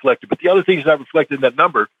 that's reflected. But the other thing is not reflected in that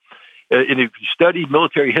number. And if you study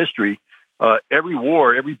military history, every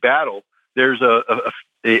war, every battle there's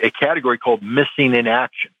a category called missing in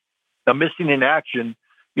action. Now, missing in action,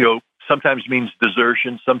 sometimes means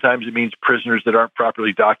desertion. Sometimes it means prisoners that aren't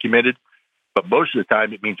properly documented. But most of the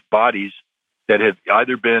time, it means bodies that have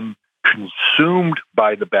either been consumed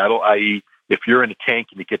by the battle, i.e., if you're in a tank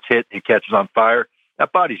and it gets hit and it catches on fire,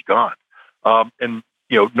 that body's gone. And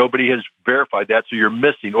nobody has verified that, so you're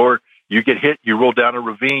missing. Or you get hit, you roll down a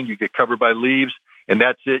ravine, you get covered by leaves, and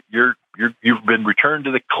that's it. You've been returned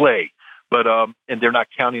to the clay. But and they're not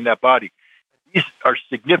counting that body. These are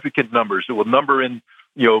significant numbers. It will number in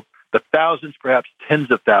the thousands, perhaps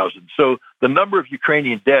tens of thousands. So the number of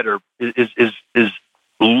Ukrainian dead is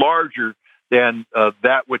larger than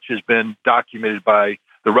that which has been documented by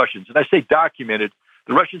the Russians. And I say documented.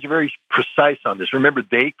 The Russians are very precise on this. Remember,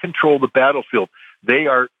 they control the battlefield. They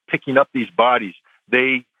are picking up these bodies.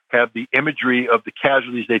 They have the imagery of the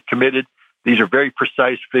casualties they've committed. These are very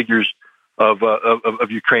precise figures of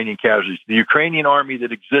Ukrainian casualties. The Ukrainian army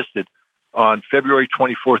that existed on February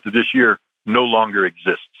 24th of this year no longer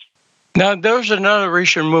exists. Now, there was another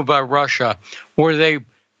recent move by Russia where they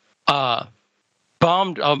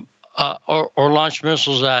bombed or launched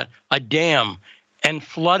missiles at a dam and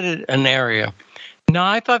flooded an area. Now,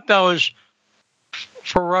 I thought that was,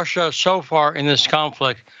 for Russia so far in this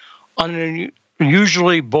conflict, an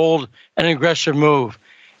unusually bold and aggressive move.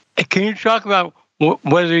 Can you talk about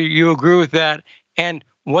whether you agree with that and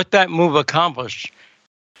what that move accomplished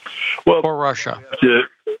for Russia?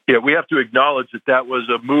 We have to acknowledge that was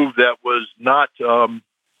a move that was not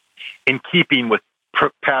in keeping with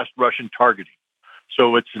past Russian targeting.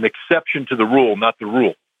 So it's an exception to the rule, not the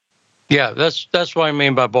rule. Yeah, that's what I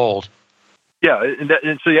mean by bold. Yeah,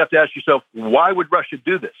 and so you have to ask yourself, why would Russia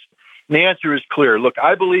do this? And the answer is clear. Look,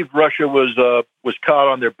 I believe Russia was caught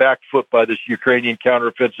on their back foot by this Ukrainian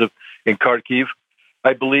counteroffensive in Kharkiv.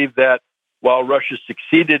 I believe that while Russia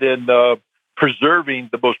succeeded in preserving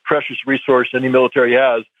the most precious resource any military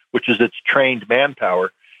has, which is its trained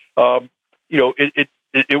manpower, it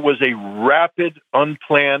was a rapid,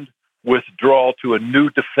 unplanned withdrawal to a new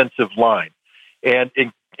defensive line. And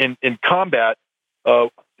in combat,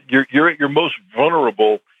 you're at your most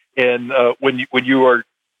vulnerable when you are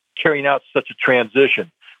carrying out such a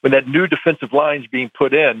transition. When that new defensive line is being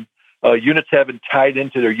put in, units haven't tied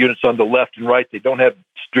into their units on the left and right. They don't have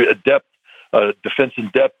defense in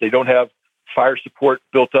depth. They don't have fire support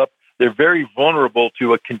built up. They're very vulnerable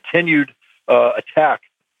to a continued attack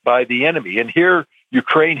by the enemy. And here,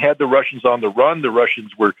 Ukraine had the Russians on the run. The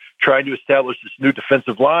Russians were trying to establish this new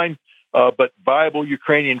defensive line, but viable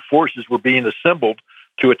Ukrainian forces were being assembled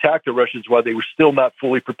to attack the Russians while they were still not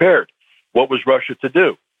fully prepared. What was Russia to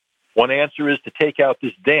do? One answer is to take out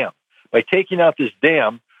this dam. By taking out this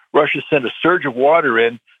dam, Russia sent a surge of water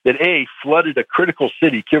in that, flooded a critical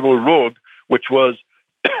city, Kryvyi, which was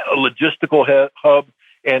a logistical hub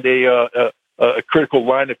and a critical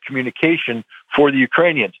line of communication for the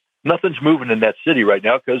Ukrainians. Nothing's moving in that city right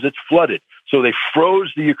now because it's flooded. So they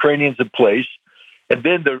froze the Ukrainians in place, and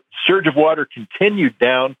then the surge of water continued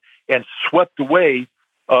down and swept away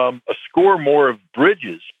a score more of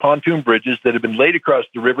bridges, pontoon bridges that had been laid across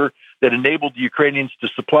the river that enabled the Ukrainians to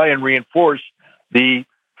supply and reinforce the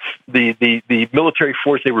military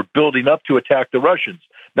force they were building up to attack the Russians.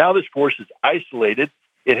 Now this force is isolated.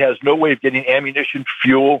 It has no way of getting ammunition,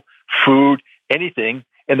 fuel, food, anything,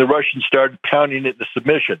 and the Russians started pounding it into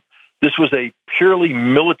submission. This was a purely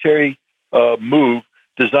military move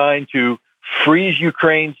designed to freeze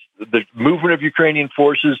the movement of Ukrainian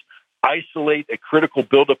forces, isolate a critical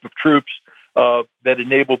buildup of troops that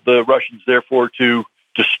enabled the Russians, therefore, to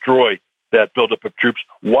destroy that buildup of troops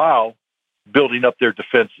while building up their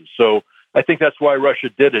defenses. So I think that's why Russia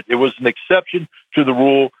did it. It was an exception to the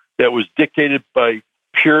rule that was dictated by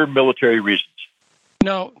pure military reasons.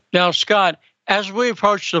 Now, Scott, as we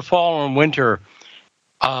approach the fall and winter,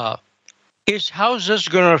 how is this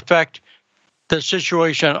going to affect the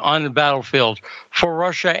situation on the battlefield for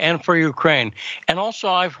Russia and for Ukraine? And also,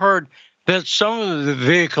 I've heard that some of the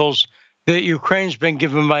vehicles that Ukraine's been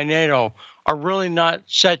given by NATO are really not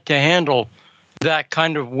set to handle that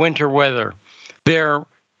kind of winter weather.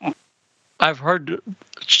 I've heard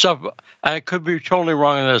stuff, I could be totally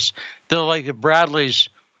wrong on this, that like the Bradleys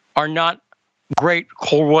are not great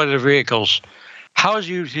cold weather vehicles. How do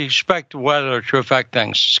you expect the weather to affect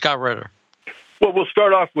things? Scott Ritter. Well, we'll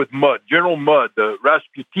start off with mud. General mud, the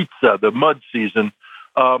Rasputitsa, the mud season,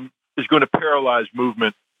 is going to paralyze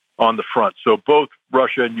movement on the front. So both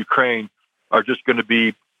Russia and Ukraine are just going to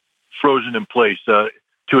be frozen in place.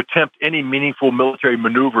 To attempt any meaningful military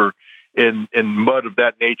maneuver in mud of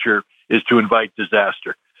that nature is to invite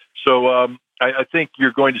disaster. So I think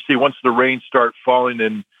you're going to see, once the rains start falling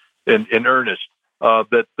in in earnest,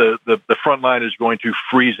 that the front line is going to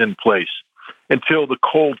freeze in place until the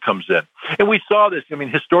cold comes in. And we saw this,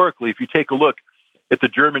 historically, if you take a look at the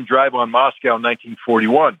German drive on Moscow in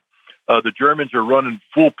 1941, the Germans are running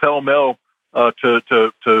full pell-mell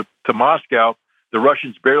to Moscow. The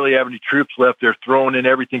Russians barely have any troops left. They're throwing in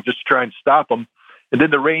everything just to try and stop them. And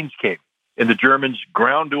then the rains came, and the Germans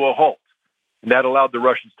ground to a halt. And that allowed the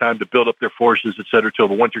Russians time to build up their forces, et cetera, till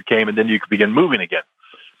the winter came, and then you could begin moving again.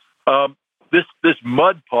 This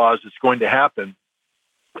mud pause that's going to happen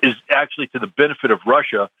is actually to the benefit of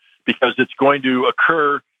Russia, because it's going to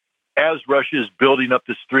occur as Russia is building up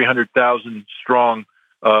this 300,000 strong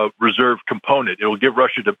reserve component. It will give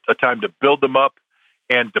Russia a time to build them up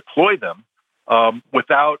and deploy them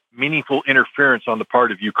without meaningful interference on the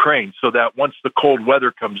part of Ukraine, so that once the cold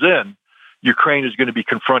weather comes in, Ukraine is going to be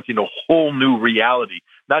confronting a whole new reality,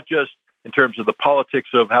 not just in terms of the politics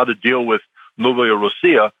of how to deal with Novaya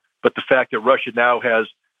Russia, but the fact that Russia now has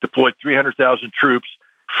deployed 300,000 troops,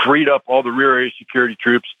 freed up all the rear area security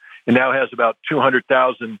troops, and now has about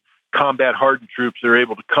 200,000 combat-hardened troops that are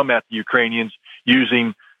able to come at the Ukrainians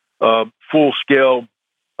using full-scale,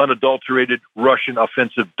 unadulterated Russian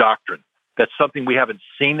offensive doctrine. That's something we haven't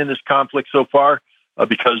seen in this conflict so far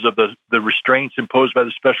because of the restraints imposed by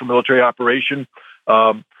the special military operation.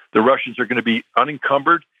 The Russians are going to be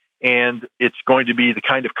unencumbered, and it's going to be the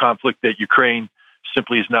kind of conflict that Ukraine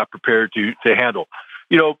simply is not prepared to handle.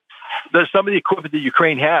 Some of the equipment that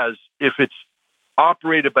Ukraine has, if it's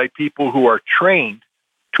operated by people who are trained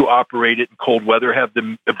to operate it in cold weather, have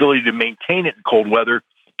the ability to maintain it in cold weather,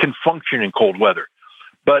 can function in cold weather.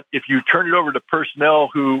 But if you turn it over to personnel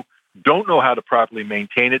who don't know how to properly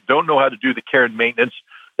maintain it, don't know how to do the care and maintenance,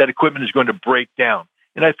 that equipment is going to break down.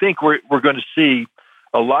 And I think we're going to see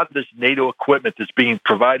a lot of this NATO equipment that's being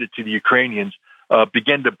provided to the Ukrainians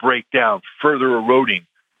begin to break down, further eroding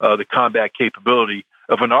the combat capability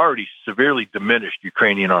of an already severely diminished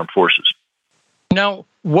Ukrainian armed forces. Now,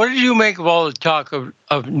 what did you make of all the talk of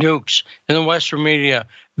nukes in the Western media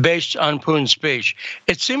based on Putin's speech?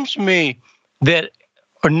 It seems to me that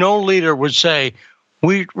no leader would say,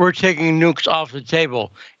 we're taking nukes off the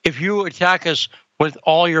table. If you attack us with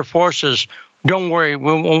all your forces, don't worry,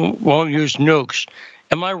 we won't use nukes.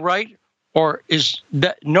 Am I right? Or is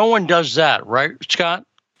that no one does that, right, Scott?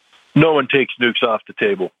 No one takes nukes off the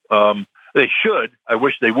table. They should. I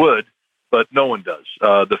wish they would, but no one does.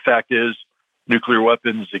 The fact is, nuclear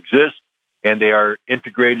weapons exist, and they are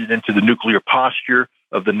integrated into the nuclear posture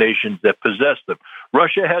of the nations that possess them.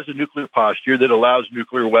 Russia has a nuclear posture that allows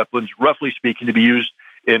nuclear weapons, roughly speaking, to be used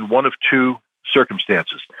in one of two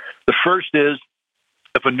circumstances. The first is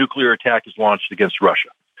if a nuclear attack is launched against Russia,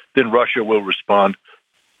 then Russia will respond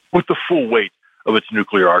with the full weight of its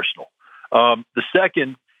nuclear arsenal. The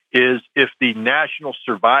second is if the national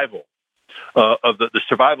survival of the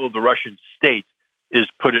survival of the Russian state is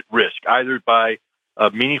put at risk, either by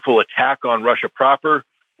a meaningful attack on Russia proper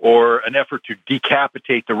or an effort to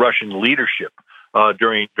decapitate the Russian leadership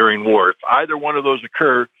during war. If either one of those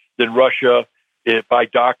occur, then Russia, by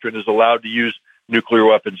doctrine, is allowed to use nuclear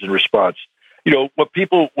weapons in response. When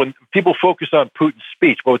people focus on Putin's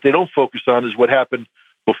speech, but what they don't focus on is what happened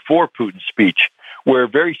before Putin's speech, where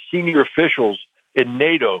very senior officials in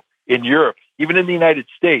NATO, in Europe, even in the United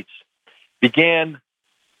States, began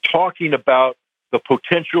talking about the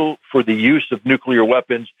potential for the use of nuclear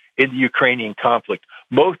weapons in the Ukrainian conflict.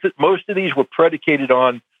 Most of these were predicated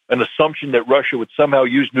on an assumption that Russia would somehow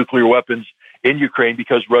use nuclear weapons in Ukraine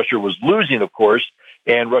because Russia was losing, of course,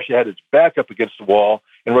 and Russia had its back up against the wall,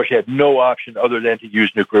 and Russia had no option other than to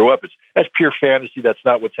use nuclear weapons. That's pure fantasy. That's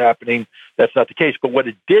not what's happening. That's not the case. But what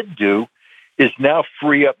it did do is now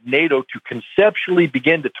free up NATO to conceptually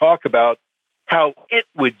begin to talk about how it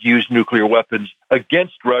would use nuclear weapons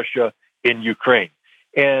against Russia in Ukraine.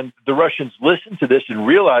 And the Russians listened to this and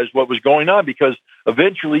realized what was going on, because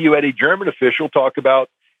eventually you had a German official talk about,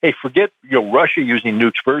 hey, forget Russia using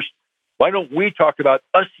nukes first. Why don't we talk about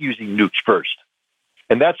us using nukes first?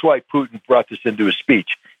 And that's why Putin brought this into his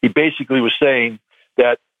speech. He basically was saying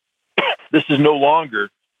that this is no longer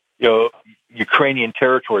Ukrainian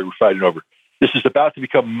territory we're fighting over. This is about to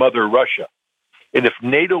become Mother Russia. And if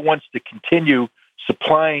NATO wants to continue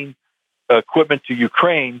supplying equipment to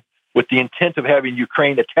Ukraine with the intent of having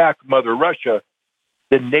Ukraine attack Mother Russia,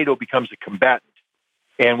 then NATO becomes a combatant.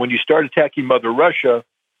 And when you start attacking Mother Russia,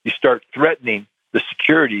 you start threatening the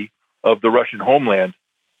security of the Russian homeland.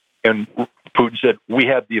 And Putin said, we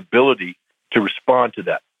have the ability to respond to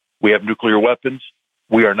that. We have nuclear weapons.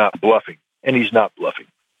 We are not bluffing. And he's not bluffing.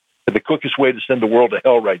 And the quickest way to send the world to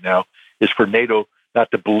hell right now is for NATO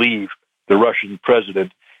not to believe the Russian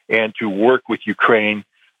president and to work with Ukraine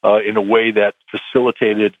in a way that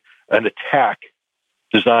facilitated an attack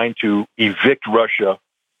designed to evict Russia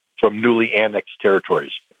from newly annexed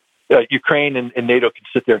territories. Ukraine and NATO can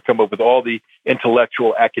sit there and come up with all the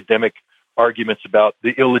intellectual, academic arguments about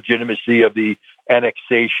the illegitimacy of the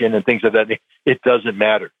annexation and things like that. It doesn't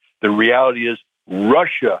matter. The reality is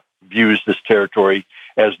Russia views this territory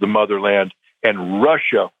as the motherland, and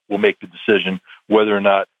Russia will make the decision whether or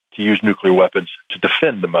not to use nuclear weapons to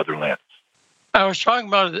defend the motherland. I was talking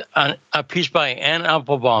about a piece by Ann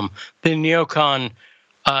Applebaum, the neocon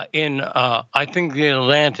in, I think, the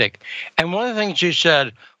Atlantic. And one of the things she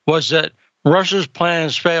said was that Russia's plan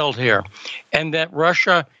has failed here, and that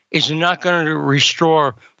Russia is not going to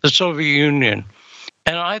restore the Soviet Union.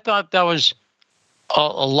 And I thought that was a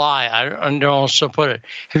lie. I don't know how to put it.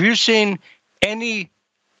 Have you seen any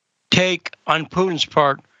take on Putin's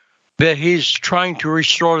part that he's trying to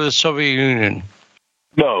restore the Soviet Union?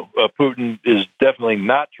 No, Putin is definitely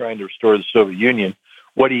not trying to restore the Soviet Union.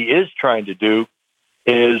 What he is trying to do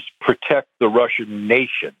is protect the Russian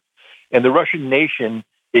nation. And the Russian nation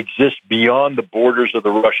exists beyond the borders of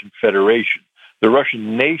the Russian Federation. The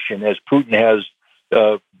Russian nation, as Putin has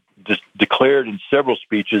declared in several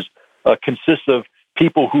speeches, consists of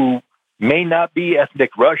people who may not be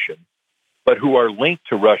ethnic Russian, but who are linked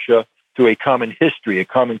to Russia through a common history, a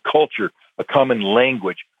common culture, a common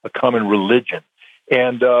language, a common religion.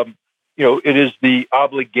 And, it is the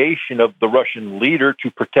obligation of the Russian leader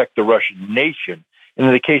to protect the Russian nation. And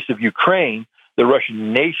in the case of Ukraine, the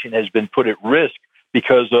Russian nation has been put at risk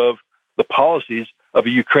because of the policies of a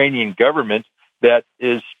Ukrainian government that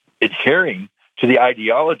is adhering to the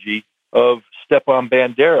ideology of Stepan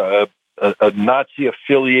Bandera, a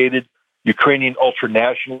Nazi-affiliated Ukrainian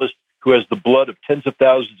ultranationalist who has the blood of tens of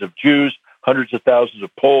thousands of Jews, hundreds of thousands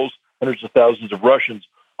of Poles, hundreds of thousands of Russians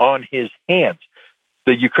on his hands.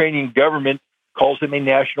 The Ukrainian government calls him a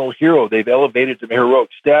national hero. They've elevated him to heroic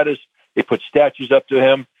status. They put statues up to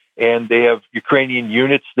him, and they have Ukrainian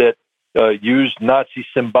units that use Nazi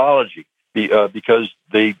symbology because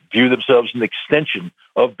they view themselves an extension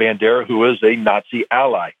of Bandera, who is a Nazi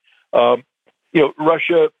ally.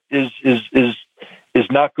 Russia is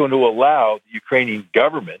not going to allow the Ukrainian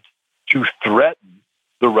government to threaten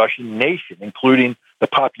the Russian nation, including the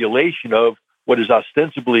population of what is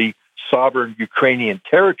ostensibly sovereign Ukrainian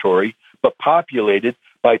territory, but populated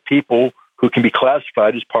by people who can be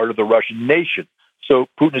classified as part of the Russian nation. So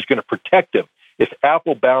Putin is going to protect them. If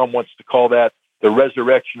Applebaum wants to call that the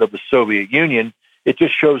resurrection of the Soviet Union, it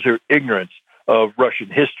just shows her ignorance of Russian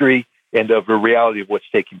history and of the reality of what's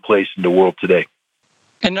taking place in the world today.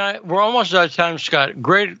 And we're almost out of time, Scott.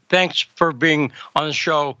 Great. Thanks for being on the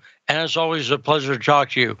show. And as always, a pleasure to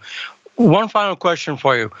talk to you. One final question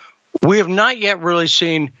for you. We have not yet really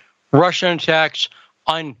seen Russian attacks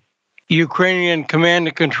on Ukrainian command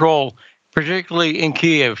and control, particularly in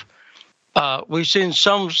Kiev. We've seen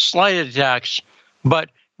some slight attacks, but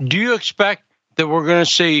do you expect that we're going to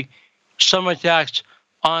see some attacks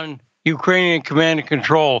on Ukrainian command and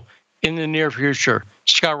control in the near future?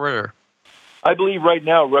 Scott Ritter. I believe right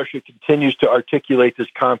now Russia continues to articulate this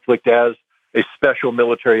conflict as a special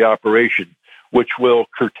military operation, which will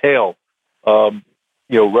curtail,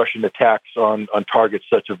 Russian attacks on targets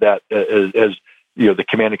such as that, as the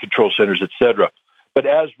command and control centers, etc. But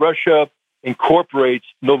as Russia incorporates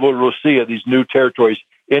Novorossiya, these new territories,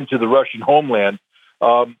 into the Russian homeland,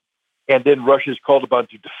 and then Russia is called upon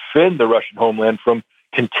to defend the Russian homeland from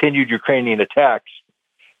continued Ukrainian attacks,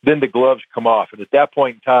 then the gloves come off. And at that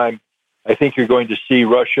point in time, I think you're going to see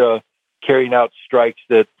Russia carrying out strikes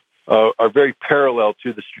that are very parallel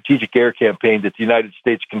to the strategic air campaign that the United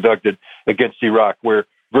States conducted against Iraq, where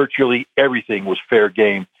virtually everything was fair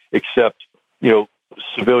game except,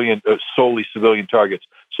 solely civilian targets.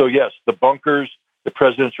 So yes, the bunkers, the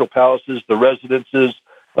presidential palaces, the residences,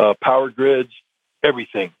 power grids,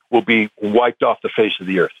 everything will be wiped off the face of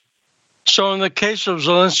the earth. So in the case of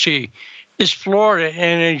Zelensky, is Florida in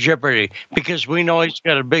any jeopardy? Because we know he's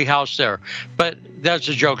got a big house there. But that's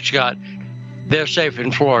a joke, Scott. They're safe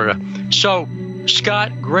in Florida. So,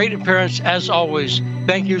 Scott, great appearance as always.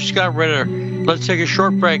 Thank you, Scott Ritter. Let's take a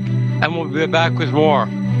short break, and we'll be back with more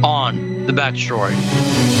on The Backstory.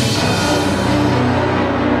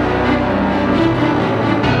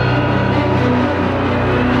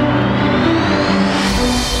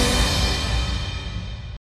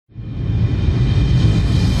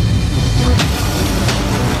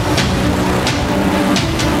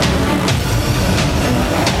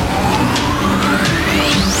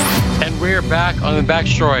 Back on The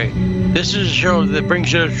Backstory. This is a show that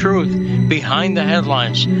brings you the truth behind the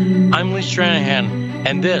headlines. I'm Lee Stranahan,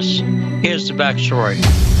 and this is The Backstory.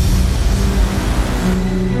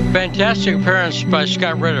 Fantastic appearance by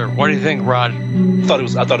Scott Ritter. What do you think, Rod? I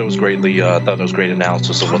thought it was greatly. I thought it was great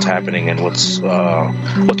analysis of what's happening and what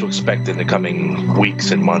to expect in the coming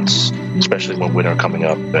weeks and months, especially when winter coming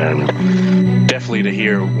up. And definitely to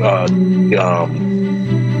hear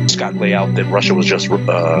Scott lay out that Russia was just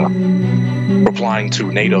replying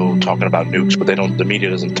to NATO, talking about nukes, but the media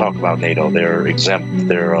doesn't talk about NATO. They're exempt.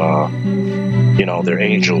 They're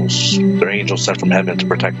angels. They're angels sent from heaven to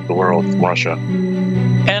protect the world from Russia.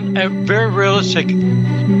 And a very realistic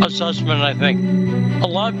assessment, I think. A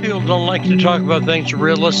lot of people don't like to talk about things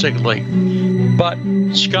realistically, but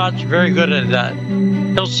Scott's very good at that.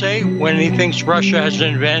 He'll say when he thinks Russia has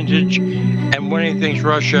an advantage and when he thinks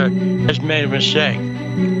Russia has made a mistake.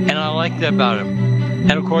 And I like that about him.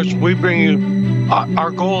 And of course, we bring you,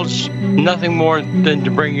 our goal is nothing more than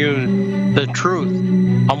to bring you the truth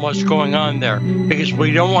on what's going on there, because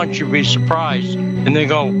we don't want you to be surprised and they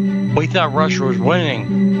go, we thought Russia was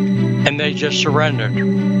winning, and they just surrendered.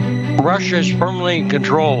 Russia is firmly in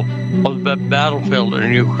control of the battlefield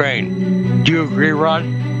in Ukraine. Do you agree, Rod?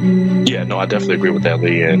 Yeah, no, I definitely agree with that,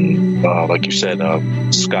 Lee. And like you said,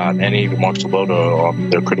 Scott and even Mark Sloboda,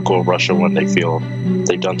 they're critical of Russia when they feel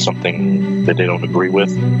they've done something that they don't agree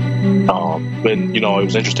with. And, it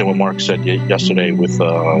was interesting what Mark said yesterday with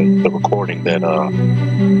the recording that,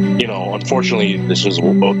 unfortunately, this is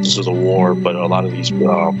a war, but a lot of these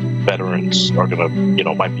veterans are going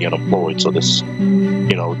to, might be unemployed. So this,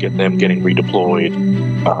 get them getting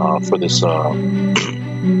redeployed for this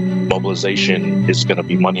mobilization is going to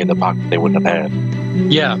be money in the pocket they wouldn't have had.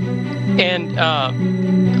 Yeah. And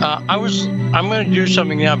I'm going to do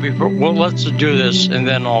something now before. Well, let's do this and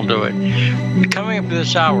then I'll do it. Coming up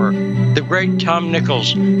this hour, the great Thom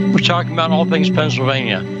Nickels. We're talking about all things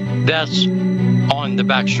Pennsylvania. That's on the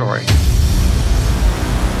backstory.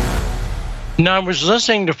 Now, I was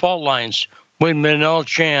listening to Fault Lines with Manel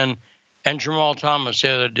Chan and Jamal Thomas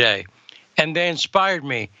the other day, and they inspired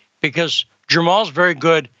me because Jamal's very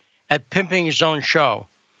good at pimping his own show.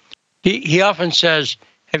 He often says,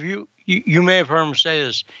 you may have heard him say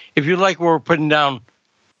this, if you like what we're putting down,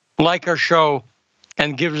 like our show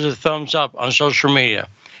and give us a thumbs up on social media.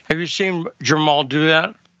 Have you seen Jamal do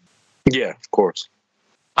that? Yeah, of course.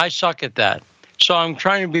 I suck at that. So I'm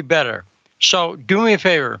trying to be better. So do me a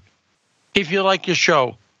favor. If you like the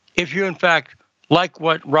show, if you in fact like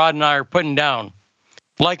what Rod and I are putting down,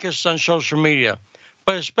 like us on social media,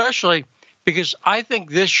 but especially because I think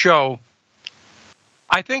this show,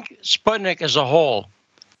 I think Sputnik as a whole,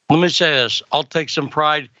 let me say this, I'll take some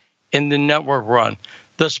pride in the network run.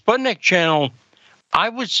 The Sputnik channel, I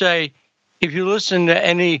would say, if you listen to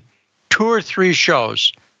any 2 or 3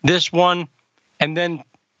 shows, this one, and then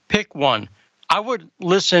pick one, I would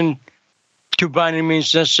listen to By Any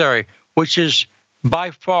Means Necessary, which is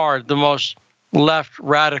by far the most left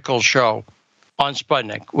radical show on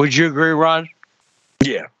Sputnik. Would you agree, Ron?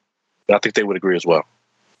 Yeah, I think they would agree as well.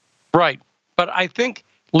 Right. But I think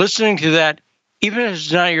listening to that, even if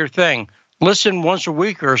it's not your thing, listen once a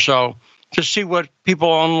week or so to see what people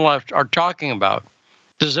on the left are talking about.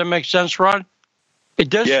 Does that make sense, Ron? It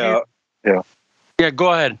does. Yeah. Yeah,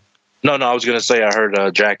 go ahead. No, I was going to say I heard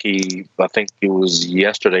Jackie, I think it was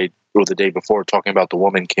yesterday or the day before, talking about The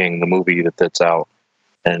Woman King, the movie that's out.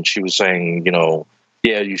 And she was saying, she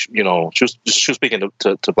was speaking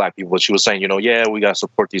to black people, but she was saying, we got to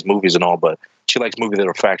support these movies and all, but she likes movies that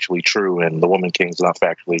are factually true, and The Woman King's not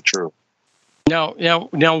factually true.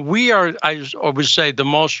 Now we are, I would say, the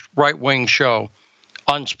most right-wing show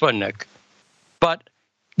on Sputnik. But,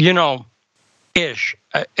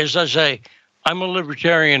 as I say, I'm a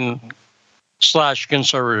libertarian /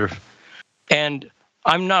 conservative, and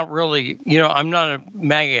I'm not really, I'm not a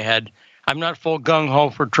MAGA head. I'm not full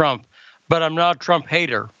gung-ho for Trump, but I'm not a Trump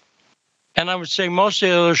hater. And I would say most of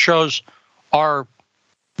the other shows are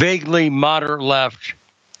vaguely moderate left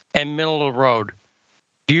and middle of the road.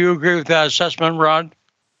 Do you agree with that assessment, Rod?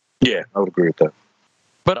 Yeah, I would agree with that.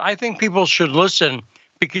 But I think people should listen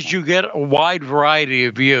because you get a wide variety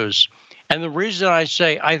of views. And the reason I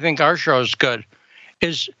say I think our show is good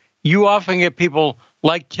is you often get people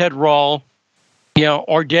like Ted Rall,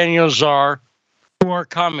 or Daniel Czar, who are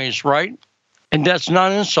communists, right? And that's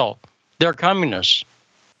not an insult. They're communists,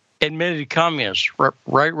 admitted communists,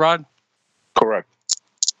 right, Rod? Correct.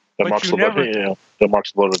 And Mark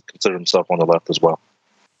Sloboda considered himself on the left as well.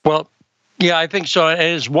 Well, yeah, I think so. And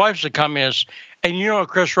his wife's a communist. And what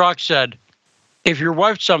Chris Rock said, if your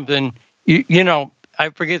wife's something,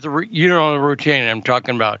 I forget the routine I'm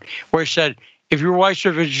talking about, where he said, if your wife's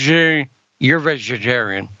a vegetarian, you're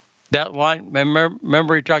vegetarian. That line,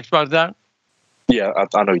 remember he talks about that? Yeah, I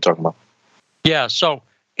know what you're talking about. Yeah, so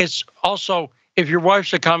it's also, if your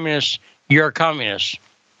wife's a communist, you're a communist.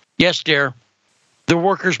 Yes, dear. The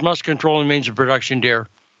workers must control the means of production, dear.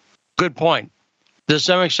 Good point. Does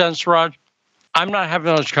that make sense, Rod? I'm not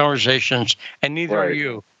having those conversations, and neither are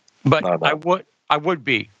you. But no. I would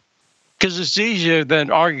be, because it's easier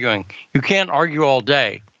than arguing. You can't argue all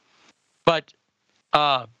day. But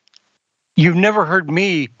you've never heard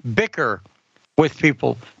me bicker with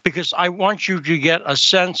people, because I want you to get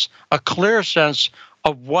a clear sense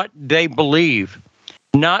of what they believe,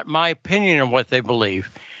 not my opinion of what they believe.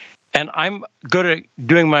 And I'm good at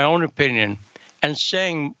doing my own opinion and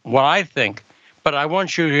saying what I think, but I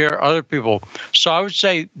want you to hear other people. So I would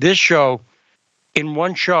say this show, in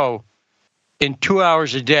one show, in 2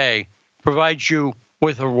 hours a day, provides you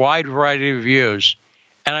with a wide variety of views.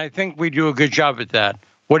 And I think we do a good job at that.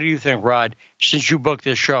 What do you think, Rod? Since you booked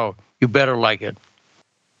this show, you better like it.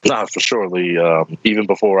 No, for sure, Lee. Even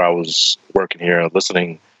before I was working here,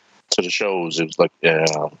 listening to the shows, it was like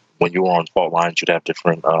when you were on Fault Lines, you'd have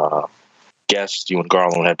different guests. You and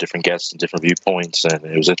Garland would have different guests and different viewpoints, and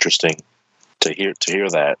it was interesting to hear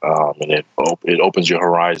that. And it opens your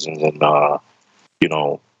horizons and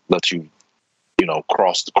lets you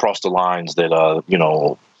cross the lines that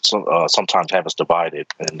sometimes have us divided,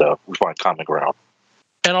 and we find common ground.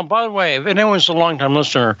 And by the way, if anyone's a long-time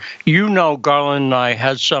listener, you know Garland and I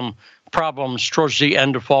had some problems towards the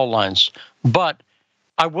end of Fault Lines. But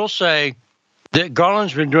I will say that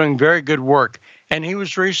Garland's been doing very good work, and he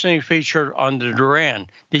was recently featured on the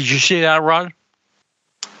Duran. Did you see that, Rod?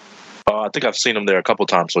 I think I've seen him there a couple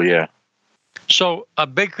times, so yeah. So a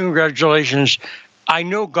big congratulations. I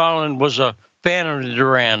knew Garland was a fan of the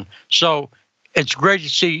Duran, so it's great to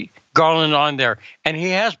see Garland on there. And he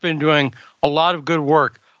has been doing a lot of good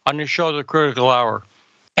work on the show, The Critical Hour,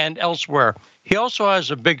 and elsewhere. He also has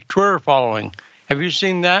a big Twitter following. Have you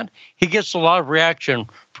seen that? He gets a lot of reaction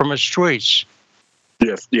from his tweets.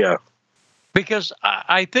 Yes, yeah. Because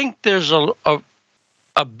I think there's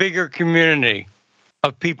a bigger community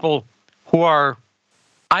of people who are,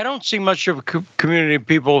 I don't see much of a community of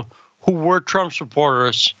people who were Trump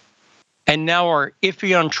supporters and now are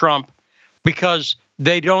iffy on Trump because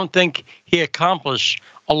they don't think he accomplished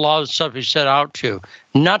a lot of the stuff he set out to.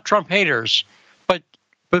 Not Trump haters, but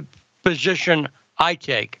position I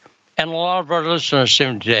take, and a lot of our listeners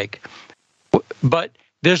seem to take. But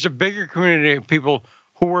there's a bigger community of people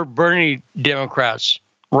who were Bernie Democrats,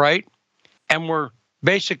 right? And were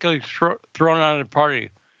basically thrown out of the party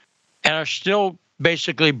and are still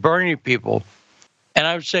basically Bernie people. And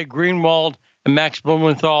I would say Greenwald and Max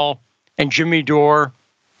Blumenthal and Jimmy Dore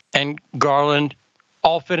and Garland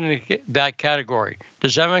all fit in that category.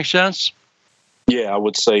 Does that make sense? Yeah, I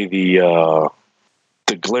would say the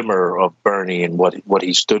glimmer of Bernie and what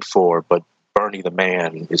he stood for, but Bernie the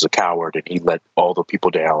man is a coward and he let all the people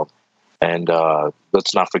down. And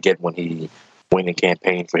let's not forget when he went and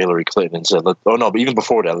campaigned for Hillary Clinton and said, but even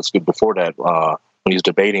before that, when he was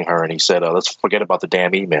debating her and he said, let's forget about the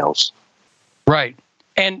damn emails. Right.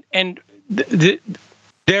 And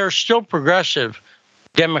they're still progressive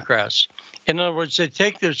Democrats. In other words, they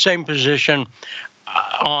take the same position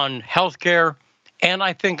on healthcare and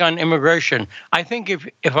I think on immigration. I think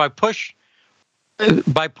if I push,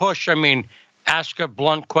 by push, I mean ask a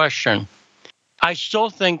blunt question, I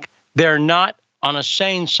still think they're not on a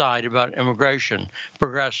sane side about immigration,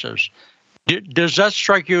 progressives. Does that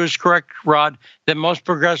strike you as correct, Rod, that most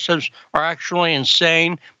progressives are actually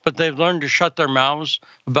insane, but they've learned to shut their mouths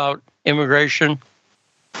about immigration?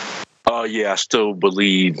 Yeah, I still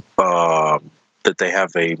believe that they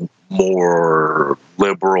have a more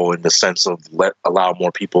liberal in the sense of allow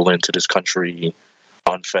more people into this country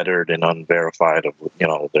unfettered and unverified of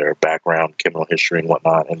their background, criminal history, and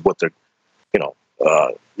whatnot, and what they're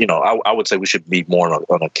I would say we should be more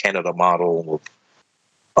on a Canada model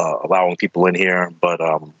of allowing people in here, but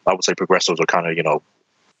I would say progressives are kind of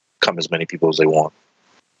come as many people as they want.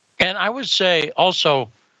 And I would say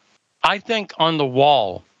also, I think on the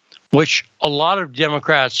wall, which a lot of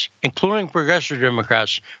Democrats, including progressive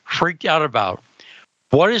Democrats, freaked out about.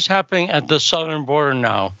 What is happening at the southern border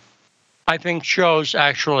now, I think shows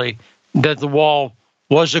actually that the wall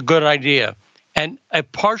was a good idea and a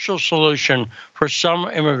partial solution for some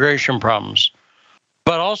immigration problems,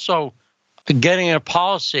 but also getting a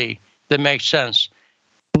policy that makes sense.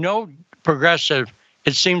 No progressive,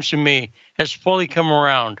 it seems to me, has fully come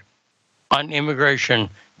around on immigration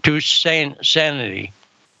to sanity.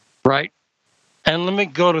 Right? And let me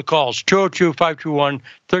go to calls.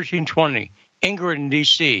 202-521-1320. Ingrid in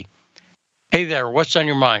D.C. Hey there, what's on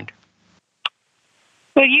your mind?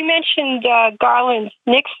 Well, you mentioned Garland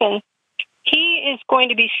Nixon. He is going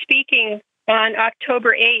to be speaking on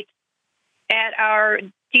October 8th at our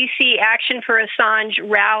D.C. Action for Assange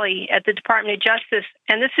rally at the Department of Justice,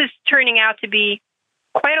 and this is turning out to be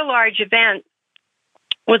quite a large event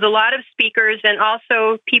with a lot of speakers and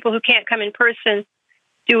also people who can't come in person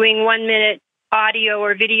doing 1-minute audio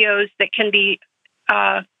or videos that can be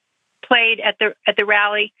played at the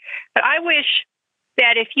rally. But I wish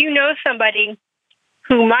that if you know somebody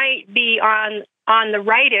who might be on the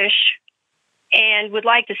rightish and would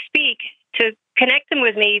like to speak, to connect them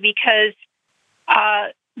with me, because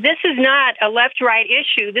this is not a left-right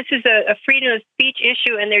issue. This is a freedom of speech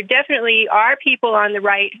issue, and there definitely are people on the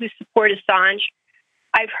right who support Assange.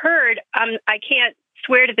 I've heard, I can't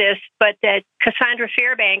swear to this, but that Cassandra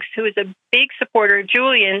Fairbanks, who is a big supporter of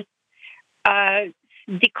Julian,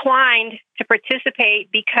 declined to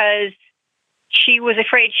participate because she was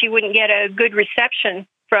afraid she wouldn't get a good reception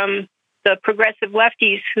from the progressive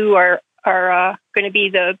lefties who are going to be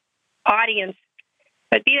the audience.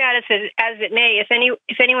 But be that as it may,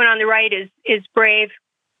 if anyone on the right is brave,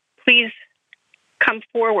 please come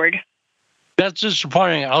forward. That's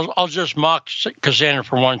disappointing. I'll just mock Cassandra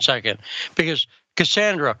for 1 second, because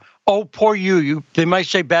Cassandra, oh, poor you. They might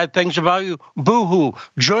say bad things about you. Boo-hoo.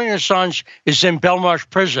 Julian Assange is in Belmarsh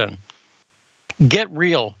prison. Get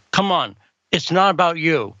real. Come on. It's not about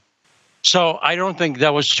you. So I don't think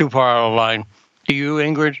that was too far out of line. Do you,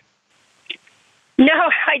 Ingrid?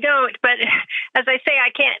 No, I don't. But as I say, I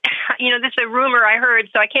can't, this is a rumor I heard,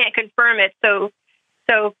 so I can't confirm it. So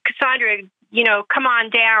Cassandra, come on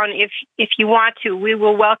down if you want to. We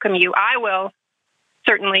will welcome you. I will,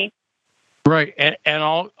 certainly. Right, and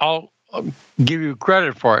I'll give you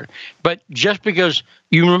credit for it. But just because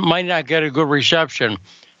you might not get a good reception,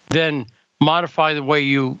 then modify the way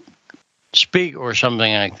you speak or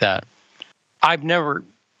something like that. I've never,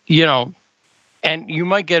 and you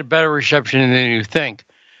might get a better reception than you think.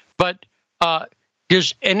 But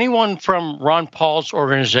is anyone from Ron Paul's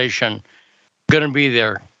organization going to be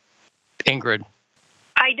there, Ingrid?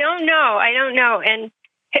 I don't know. And,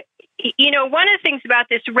 one of the things about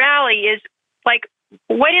this rally is, like,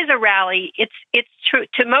 what is a rally? It's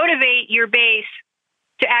to motivate your base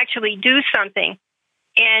to actually do something.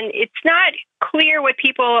 And it's not clear what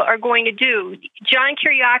people are going to do. John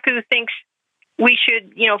Kiriakou thinks we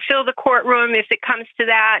should, fill the courtroom if it comes to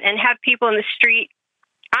that and have people in the street.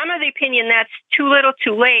 I'm of the opinion that's too little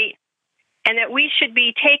too late, and that we should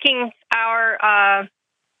be taking our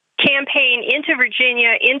campaign into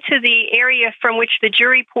Virginia, into the area from which the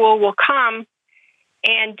jury pool will come,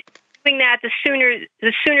 and doing that the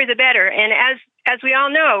sooner the better. And as we all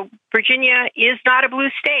know, Virginia is not a blue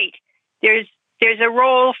state. There's a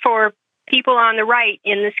role for people on the right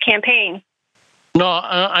in this campaign. No,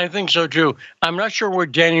 I think so too. I'm not sure where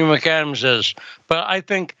Daniel McAdams is, but I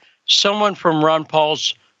think someone from Ron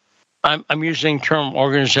Paul's, I'm using the term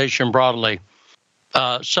organization broadly,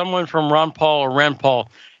 someone from Ron Paul or Rand Paul,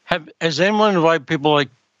 has anyone invited people like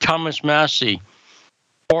Thomas Massey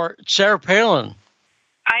or Sarah Palin?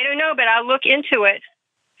 I don't know, but I'll look into it.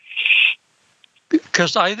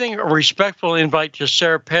 Because I think a respectful invite to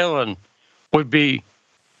Sarah Palin would be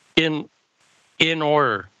in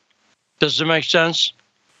order. Does it make sense?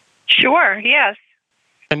 Sure, yes.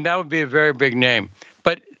 And that would be a very big name.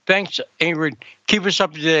 But thanks, Ingrid. Keep us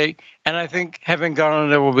up to date. And I think having gone on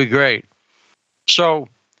there will be great. So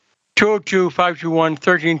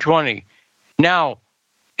 202-521-1320. Now,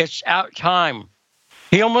 it's out time.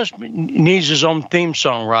 He almost needs his own theme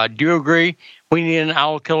song, Rod. Do you agree? We need an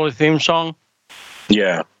Owl Killer theme song?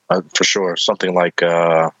 Yeah, for sure. Something like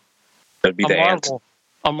that'd be the anthem.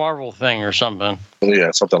 A Marvel thing or something.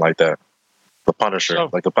 Yeah, something like that. The Punisher,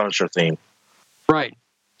 like the Punisher theme. Right.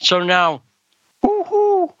 So now,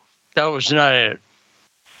 woohoo! That was not it.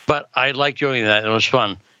 But I like doing that. It was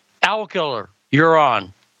fun. Owl Killer, you're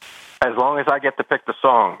on. As long as I get to pick the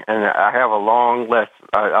song, and I have a long list,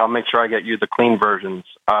 I'll make sure I get you the clean versions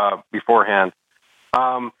beforehand.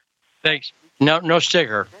 Thanks. No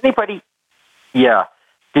sticker. Anybody? Yeah.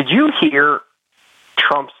 Did you hear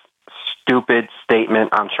Trump's stupid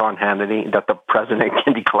statement on Sean Hannity that the president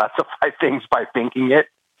can declassify things by thinking it?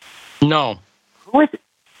 No. Who is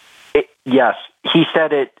it? Yes, he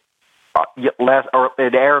said it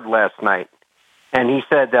it aired last night, and he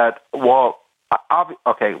said that. Well,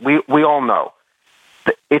 okay, we all know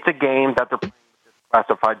it's a game that they're playing with this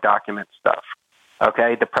classified document stuff.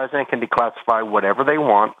 Okay, the president can declassify whatever they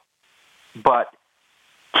want, but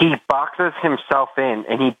he boxes himself in,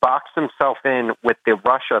 and he boxed himself in with the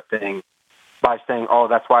Russia thing by saying, oh,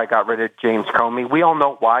 that's why I got rid of James Comey. We all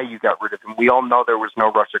know why you got rid of him. We all know there was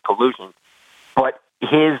no Russia collusion. But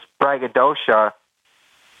his braggadocio,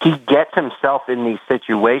 he gets himself in these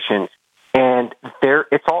situations And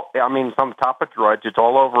it's all, I mean, it's on the top of Drudge. It's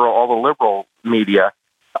all over all the liberal media.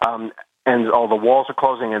 And all the walls are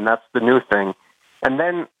closing, and that's the new thing. And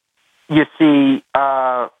then you see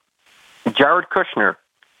Jared Kushner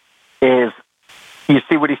you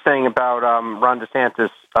see what he's saying about Ron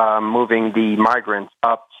DeSantis moving the migrants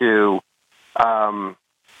up to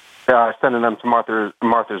sending them to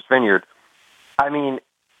Martha's Vineyard. I mean,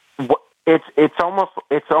 it's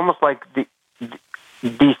almost like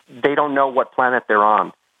they don't know what planet they're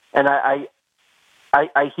on, and I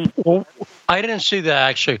didn't see that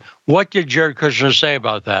actually. What did Jared Kushner say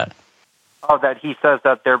about that? Oh, that he says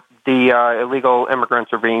that the illegal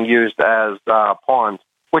immigrants are being used as pawns,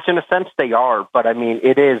 which in a sense they are. But I mean,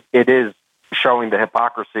 it is showing the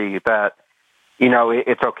hypocrisy that, you know,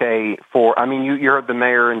 it's okay for. I mean, you heard the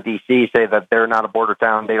mayor in D.C. say that they're not a border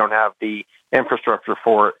town; they don't have the infrastructure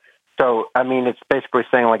for it. So I mean, it's basically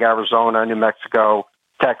saying like Arizona, New Mexico,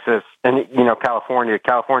 Texas, and California.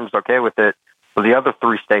 California's okay with it, but the other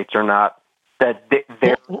 3 states are not. That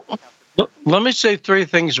they're. Let me say 3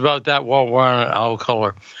 things about that while we're on Owl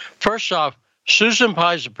Color. First off, Susan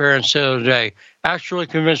Pye's appearance the other day actually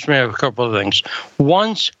convinced me of a couple of things.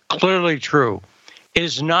 One's clearly true. It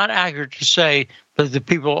is not accurate to say that the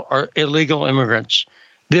people are illegal immigrants.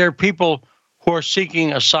 They're people who are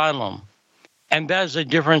seeking asylum, and that is a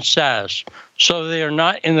different status. So they are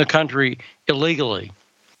not in the country illegally.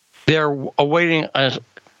 They're awaiting an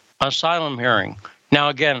asylum hearing. Now,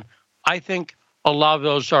 again, I think a lot of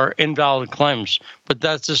those are invalid claims, but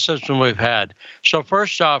that's the system we've had. So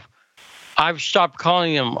first off, I've stopped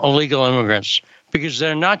calling them illegal immigrants because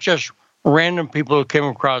they're not just random people who came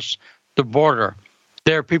across the border.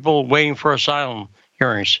 They're people waiting for asylum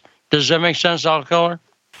hearings. Does that make sense, Al Keller?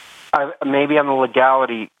 Maybe on the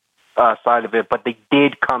legality side of it, but they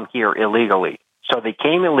did come here illegally. So they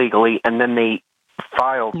came illegally, and then they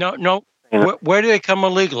filed. No. Where do they come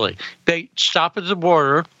illegally? They stop at the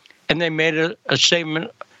border, and they made a statement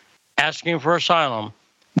asking for asylum.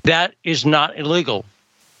 That is not illegal.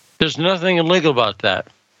 There's nothing illegal about that.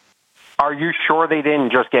 Are you sure they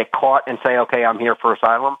didn't just get caught and say, okay, I'm here for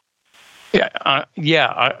asylum?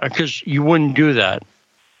 Yeah, because you wouldn't do that.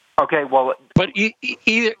 Okay, well... But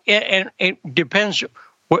either, and it depends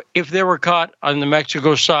if they were caught on the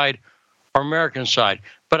Mexico side or American side.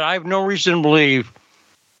 But I have no reason to believe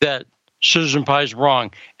that Susan Pye's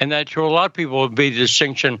wrong, and that to a lot of people would be a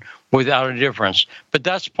distinction without a difference. But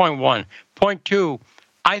that's point 1. Point 2,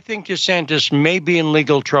 I think DeSantis may be in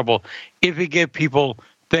legal trouble if he gave people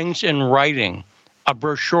things in writing, a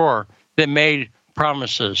brochure that made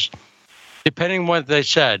promises, depending on what they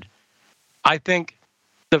said. I think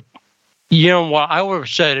what I would have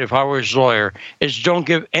said if I were his lawyer is don't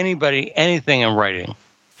give anybody anything in writing.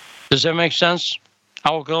 Does that make sense,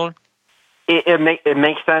 Howell Keller? It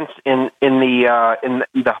makes sense in the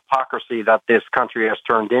hypocrisy that this country has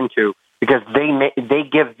turned into, because they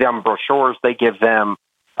give them brochures, they give them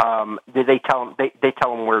they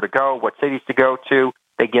tell them where to go, what cities to go to,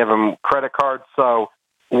 they give them credit cards. So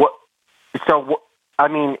I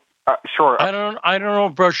mean, sure. I don't know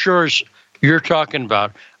what brochures you're talking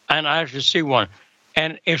about, and I have to see one.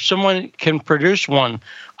 And if someone can produce one,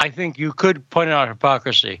 I think you could point out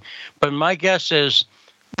hypocrisy. But my guess is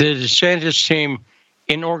the DeSantis team,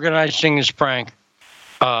 in organizing this prank,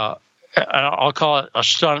 I'll call it a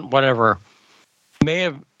stunt, whatever, may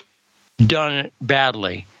have done it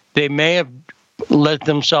badly. They may have let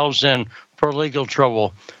themselves in for legal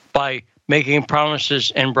trouble by making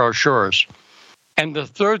promises in brochures. And the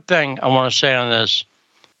third thing I want to say on this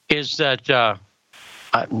is that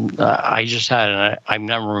I just had it, I'm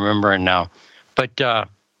not remembering now. But there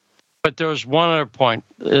was one other point: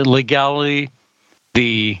 legality,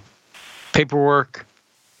 the paperwork,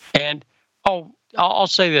 and I'll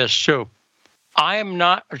say this too. I am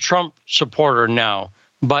not a Trump supporter now,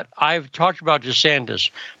 but I've talked about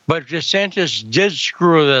DeSantis. But if DeSantis did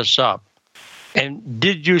screw this up and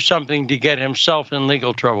did do something to get himself in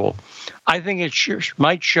legal trouble, I think it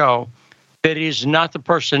might show that he's not the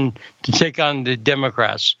person to take on the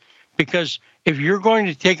Democrats. Because if you're going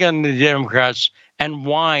to take on the Democrats and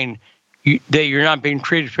whine that you're not being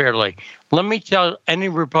treated fairly, let me tell any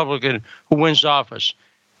Republican who wins office,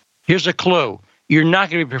 here's a clue. You're not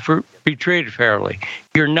going to be treated fairly.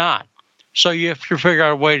 You're not. So you have to figure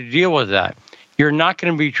out a way to deal with that. You're not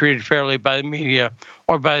going to be treated fairly by the media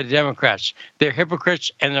or by the Democrats. They're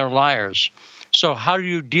hypocrites and they're liars. So how do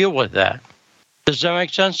you deal with that? Does that make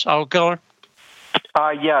sense, Al Keller?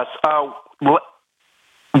 Yes.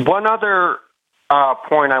 One other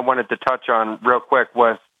point I wanted to touch on real quick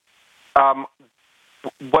was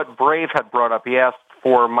what Brave had brought up. He asked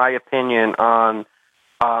for my opinion on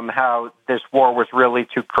how this war was really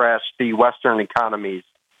to crash the Western economies.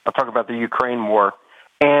 I'll talk about the Ukraine war.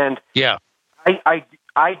 And yeah,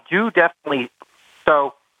 I do definitely.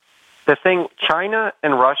 So the thing, China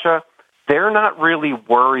and Russia, they're not really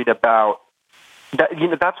worried about that.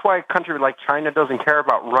 That's why a country like China doesn't care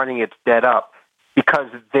about running its debt up, because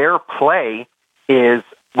their play is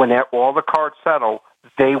when all the cards settle,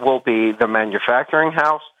 they will be the manufacturing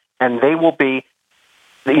house, and they will be,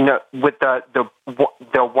 with the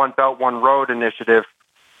One Belt, One Road initiative.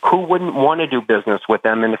 Who wouldn't want to do business with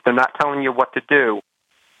them? And if they're not telling you what to do,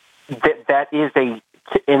 that is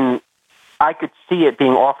I could see it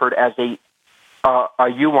being offered as a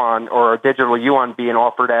yuan, or a digital yuan being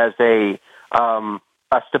offered as a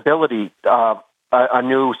stability, a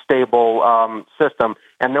new stable system,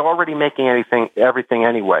 and they're already making everything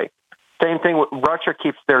anyway. Same thing with Russia.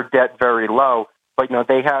 Keeps their debt very low, but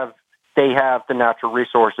they have the natural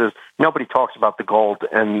resources. Nobody talks about the gold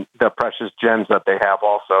and the precious gems that they have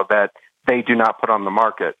also that they do not put on the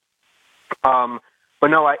market. But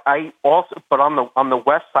no, I also, but on the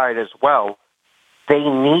west side as well, they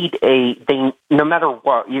need no matter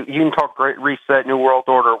what, you can talk Great Reset, New World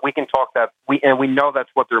Order, we can talk that, we know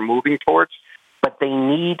that's what they're moving towards, but they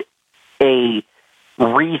need a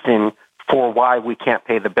reason for why we can't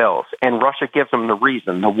pay the bills. And Russia gives them the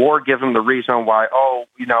reason. The war gives them the reason why,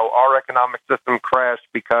 our economic system crashed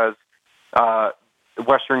because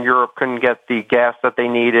Western Europe couldn't get the gas that they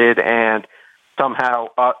needed, and somehow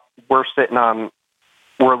we're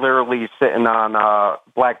literally sitting on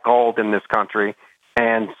black gold in this country,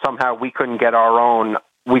 and somehow we couldn't get our own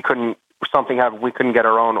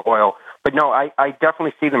oil. But no, I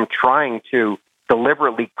definitely see them trying to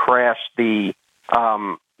deliberately crash the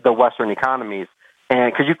Western economies,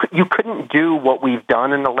 and because you couldn't do what we've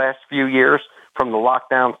done in the last few years, from the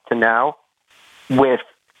lockdowns to now, with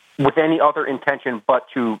any other intention but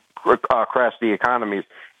to crash the economies.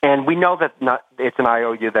 And we know that it's an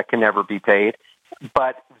IOU that can never be paid,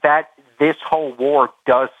 but that this whole war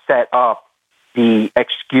does set up the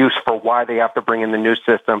excuse for why they have to bring in the new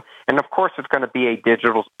system. And of course, it's going to be a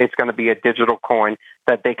digital coin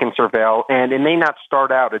that they can surveil, and it may not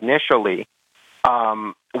start out initially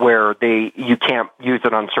where you can't use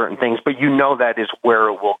it on certain things, but that is where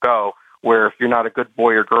it will go. Where if you're not a good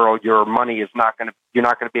boy or girl, your money is you're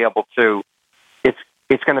not going to be able to.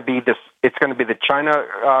 It's going to be the China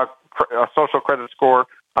social credit score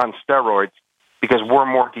on steroids, because we're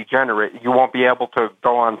more degenerate. You won't be able to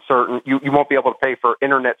go on you won't be able to pay for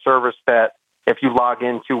internet service that if you log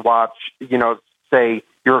in to watch, say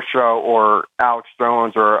your show or Alex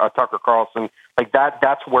Jones or Tucker Carlson, like that.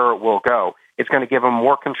 That's where it will go. It's going to give them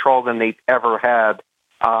more control than they've ever had,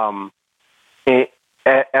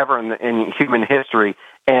 ever in human history.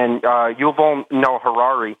 And Yuval Noah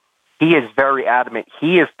Harari, he is very adamant.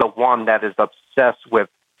 He is the one that is obsessed with,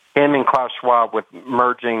 him and Klaus Schwab, with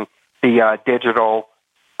merging the digital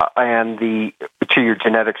and to your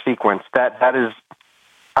genetic sequence. That is,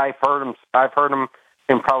 I've heard him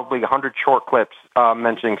in probably 100 short clips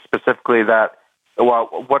mentioning specifically that.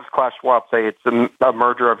 Well, what does Klaus Schwab say? It's a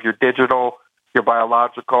merger of your digital, your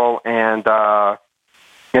biological, and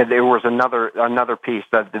there was another piece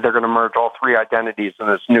that they're going to merge all three identities in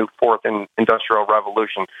this new fourth industrial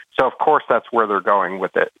revolution. So of course that's where they're going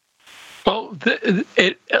with it. Well,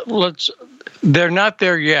 they're not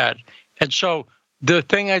there yet. And so the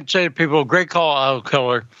thing I'd say to people, great call, Al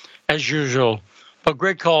Killer, as usual, but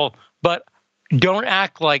great call, but don't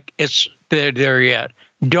act like they're there yet.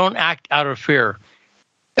 Don't act out of fear.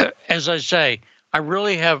 As I say, I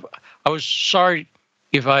was sorry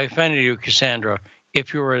if I offended you, Cassandra,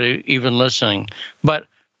 if you were even listening, but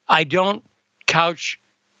I don't couch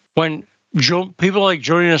when people like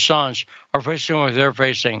Julian Assange are facing what they're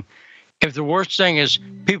facing. If the worst thing is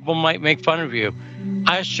people might make fun of you,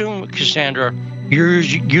 I assume, Cassandra, you're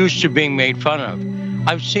used to being made fun of.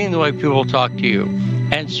 I've seen the way people talk to you,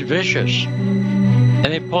 and it's vicious. And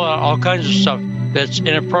they pull out all kinds of stuff that's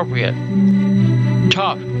inappropriate.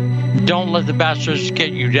 Tough. Don't let the bastards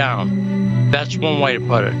get you down. That's one way to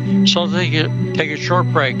put it. So let's take a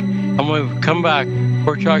short break, and when we come back,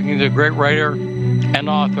 we're talking to the great writer and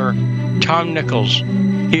author, Thom Nickels,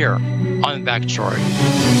 here on The Backstory.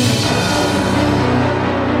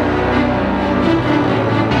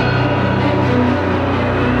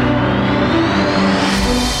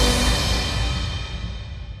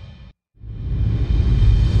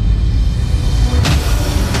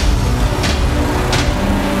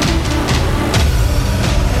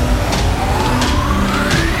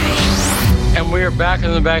 Back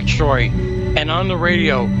in The Backstory, and on the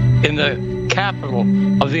radio in the capital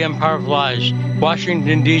of the Empire of Lies,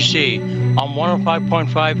 Washington, D.C., on 105.5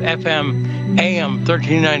 FM, AM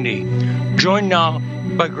 1390. Joined now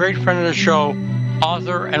by a great friend of the show,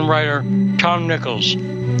 author and writer Thom Nickels.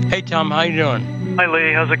 Hey, Tom, how you doing? Hi,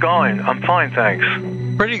 Lee. How's it going? I'm fine, thanks.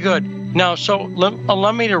 Pretty good. Now, so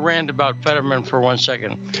allow me to rant about Fetterman for 1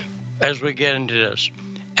 second as we get into this.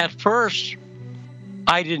 At first,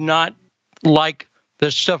 I did not like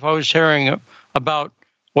the stuff I was hearing about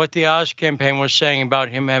what the Oz campaign was saying about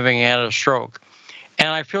him having had a stroke. And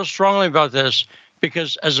I feel strongly about this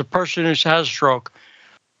because as a person who's had a stroke,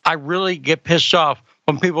 I really get pissed off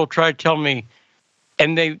when people try to tell me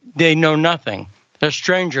and they know nothing. They're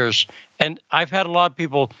strangers. And I've had a lot of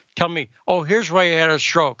people tell me, oh, here's why you had a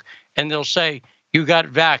stroke. And they'll say, you got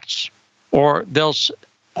vaxxed, or they'll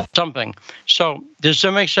something. So does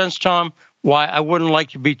that make sense, Tom, why I wouldn't like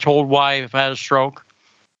to be told why I've had a stroke?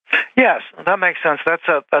 Yes, that makes sense. That's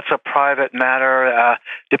a private matter.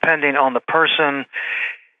 Depending on the person,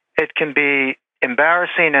 it can be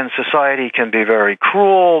embarrassing, and society can be very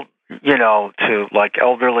cruel, to like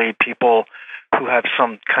elderly people who have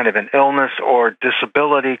some kind of an illness or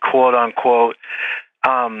disability, quote unquote.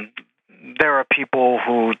 There are people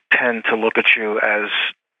who tend to look at you as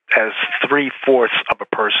 3/4 of a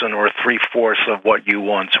person or 3/4 of what you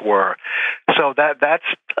once were. So that's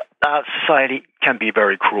society can be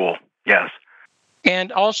very cruel. Yes.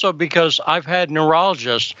 And also because I've had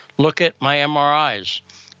neurologists look at my MRIs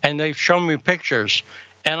and they've shown me pictures,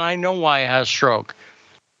 and I know why I had a stroke.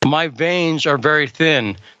 My veins are very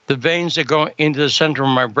thin. The veins that go into the center of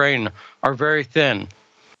my brain are very thin.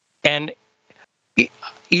 And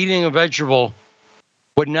eating a vegetable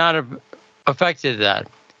would not have affected that.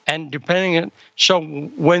 And so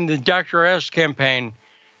when the Dr. S campaign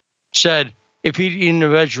said if he'd eaten a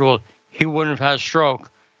vegetable, he wouldn't have had a stroke,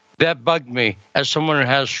 that bugged me as someone who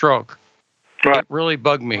has a stroke. Right. It really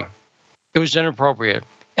bugged me. It was inappropriate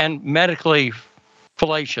and medically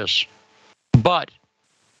fallacious. But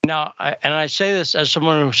now, I say this as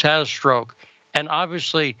someone who's had a stroke and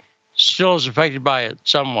obviously still is affected by it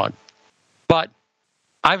somewhat. But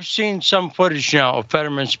I've seen some footage now of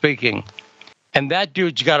Fetterman speaking, and that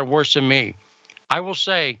dude's got it worse than me. I will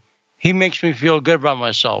say he makes me feel good about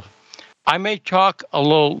myself. I may talk a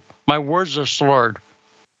little, my words are slurred,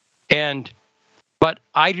 but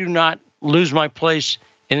I do not lose my place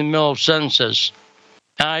in the middle of sentences.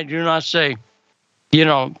 And I do not say,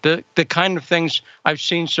 the kind of things I've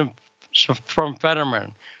seen from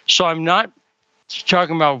Fetterman. So I'm not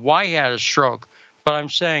talking about why he had a stroke, but I'm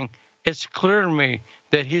saying it's clear to me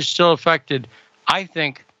that he's still affected, I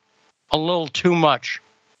think, a little too much.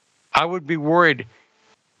 I would be worried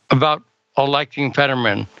about electing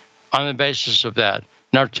Fetterman on the basis of that.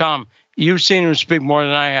 Now, Tom, you've seen him speak more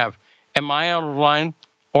than I have. Am I out of line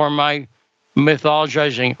or am I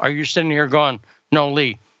mythologizing? Are you sitting here going, no,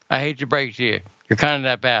 Lee, I hate to break it to you. You're kind of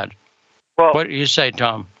that bad. Well, what do you say,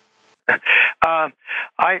 Tom?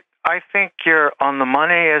 I think you're on the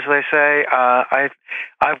money, as they say.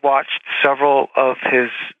 I've watched several of his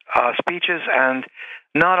speeches, and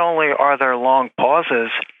not only are there long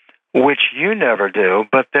pauses, which you never do,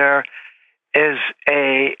 but there is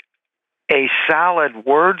a salad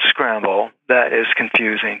word scramble that is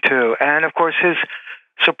confusing too. And of course, his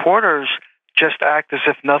supporters just act as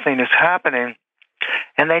if nothing is happening,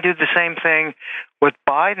 and they do the same thing with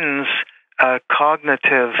Biden's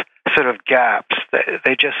cognitive sort of gaps.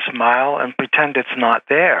 They just smile and pretend it's not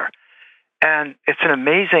there. And it's an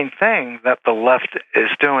amazing thing that the left is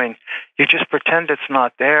doing. You just pretend it's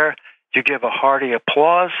not there, you give a hearty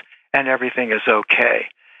applause, and everything is okay.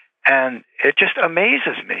 And it just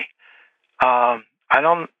amazes me. I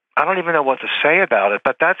don't even know what to say about it,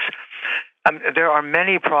 but there are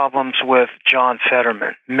many problems with John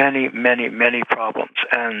Fetterman, many, many, many problems.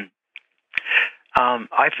 And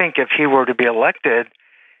I think if he were to be elected,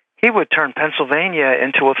 he would turn Pennsylvania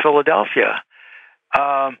into a Philadelphia.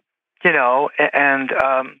 And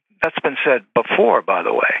that's been said before, by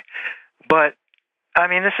the way. But, I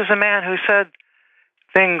mean, this is a man who said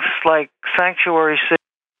things like sanctuary cities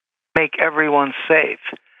make everyone safe.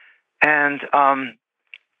 And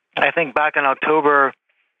I think back in October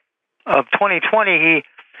of 2020,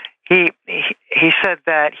 he said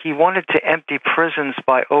that he wanted to empty prisons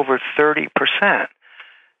by over 30%.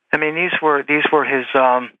 I mean, these were his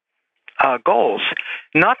goals.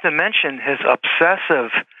 Not to mention his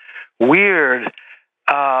obsessive, weird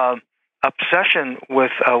obsession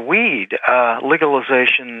with weed,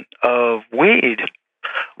 legalization of weed,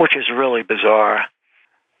 which is really bizarre.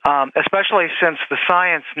 Especially since the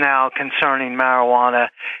science now concerning marijuana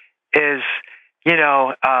is,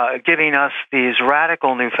 giving us these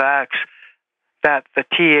radical new facts that the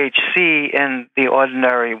THC in the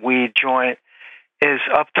ordinary weed joint is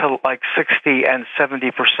up to like 60 and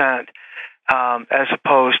 70%, as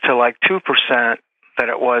opposed to like 2% that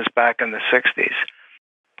it was back in the 60s.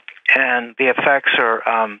 And the effects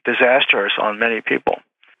are disastrous on many people.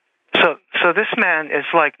 So this man is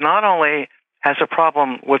like, not only has a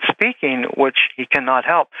problem with speaking, which he cannot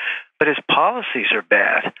help, but his policies are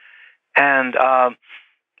bad. And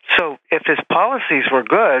so if his policies were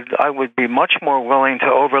good, I would be much more willing to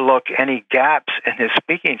overlook any gaps in his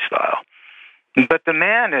speaking style. But the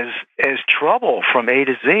man is trouble from A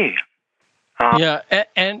to Z. Yeah,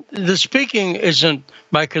 and the speaking isn't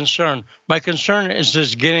my concern. My concern is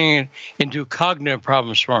just getting into cognitive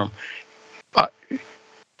problems for him.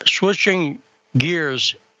 Switching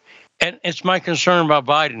gears, and it's my concern about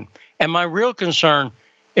Biden. And my real concern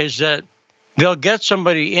is that they'll get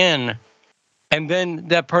somebody in, and then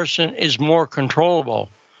that person is more controllable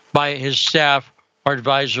by his staff or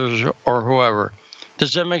advisors or whoever.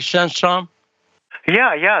 Does that make sense, Tom?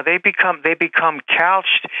 Yeah. They become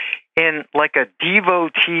couched in like a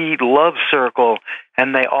devotee love circle,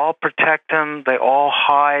 and they all protect him. They all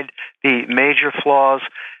hide the major flaws.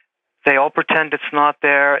 They all pretend it's not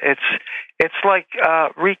there. It's like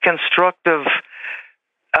reconstructive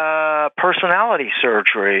personality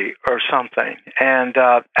surgery or something, and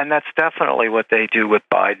that's definitely what they do with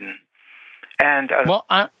Biden. And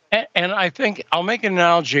I think I'll make an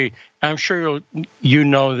analogy. I'm sure you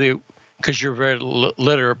know because you're a very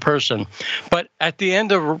literate person. But at the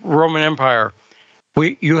end of Roman Empire,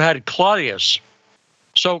 you had Claudius.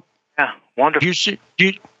 So yeah, wonderful.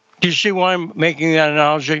 Do you see why I'm making that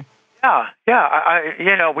analogy?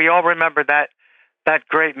 Yeah. We all remember that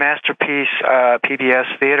great masterpiece,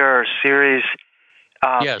 PBS theater series.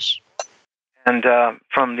 Yes. And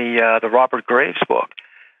from the Robert Graves book,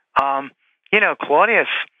 Claudius,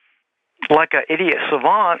 like an idiot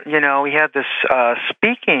savant, he had this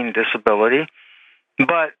speaking disability,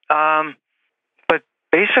 but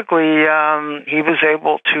basically he was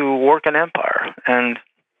able to work an empire,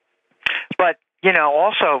 but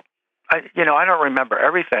also. I don't remember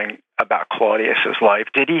everything about Claudius's life.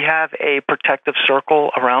 Did he have a protective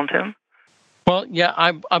circle around him? Well, yeah,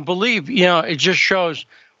 I believe, it just shows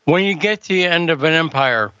when you get to the end of an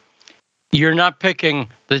empire, you're not picking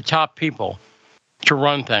the top people to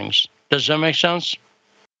run things. Does that make sense?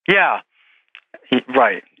 Yeah,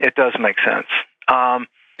 right. It does make sense.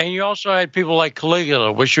 And you also had people like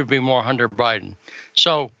Caligula, which would be more Hunter Biden.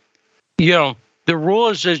 So, the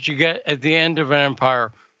rulers that you get at the end of an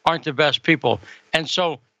empire aren't the best people. And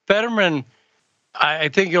so Fetterman, I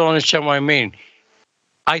think you'll understand what I mean.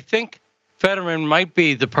 I think Fetterman might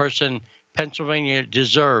be the person Pennsylvania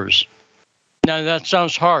deserves. Now, that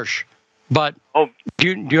sounds harsh, but do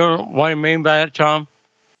you know what I mean by that, Tom?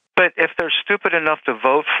 But if they're stupid enough to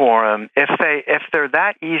vote for him, if they're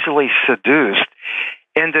that easily seduced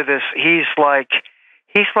into this, he's like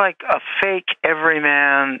a fake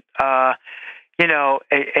everyman, a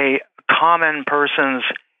common person's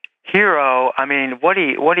hero. I mean, what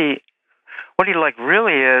he like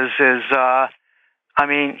really is he's a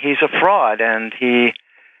fraud, and he's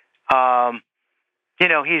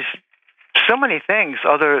so many things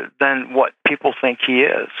other than what people think he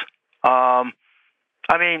is. The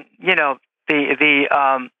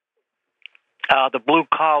blue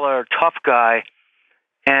collar tough guy,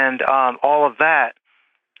 and all of that.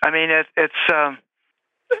 I mean,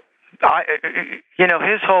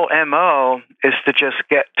 his whole MO is to just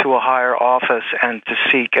get to a higher office and to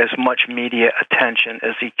seek as much media attention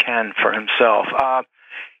as he can for himself.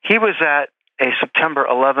 He was at a September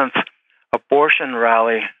 11th abortion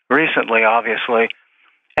rally recently, obviously,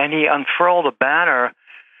 and he unfurled a banner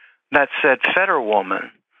that said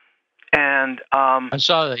 "Fetterwoman." And I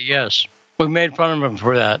saw that. Yes, we made fun of him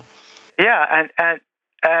for that. Yeah, and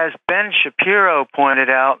as Ben Shapiro pointed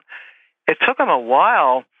out, it took him a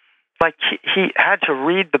while. Like he had to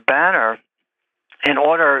read the banner in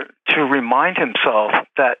order to remind himself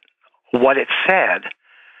that what it said.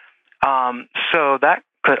 So that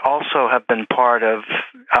could also have been part of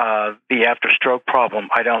the after-stroke problem.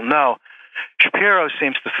 I don't know. Shapiro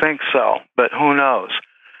seems to think so, but who knows?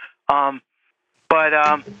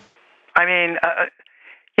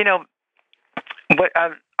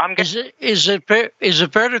 Is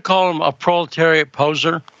it fair to call him a proletariat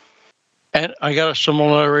poser? And I got some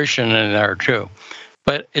alliteration in there too,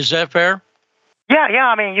 but is that fair? Yeah.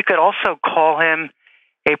 I mean, you could also call him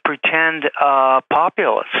a pretend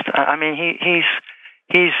populist. I mean,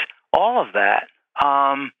 he's all of that.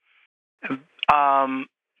 And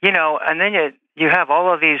then you have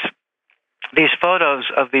all of these photos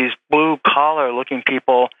of these blue collar looking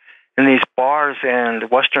people in these bars in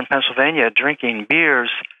Western Pennsylvania drinking beers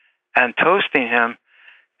and toasting him.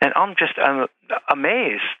 And I'm just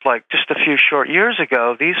amazed. Like just a few short years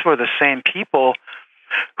ago, these were the same people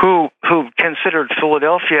who considered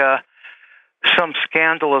Philadelphia some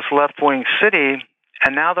scandalous left-wing city,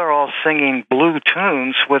 and now they're all singing blue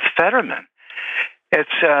tunes with Fetterman.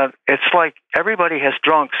 It's like everybody has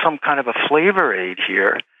drunk some kind of a flavor aid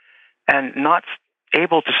here, and not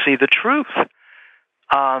able to see the truth.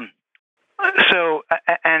 So,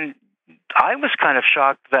 and I was kind of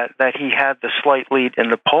shocked that he had the slight lead in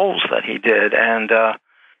the polls that he did, and the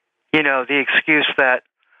excuse that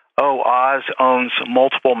Oz owns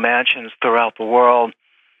multiple mansions throughout the world,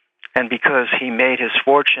 and because he made his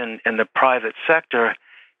fortune in the private sector,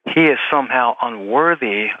 he is somehow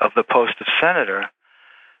unworthy of the post of senator.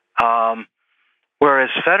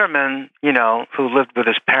 Whereas Fetterman, who lived with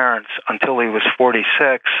his parents until he was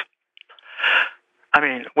 46,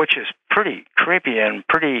 which is pretty creepy and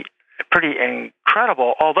pretty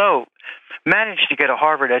incredible, although managed to get a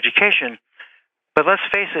Harvard education. But let's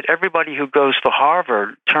face it, everybody who goes to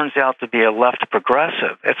Harvard turns out to be a left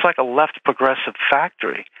progressive. It's like a left progressive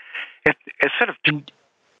factory. It's sort of people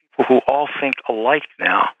who all think alike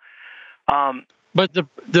now. But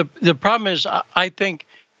the problem is, I think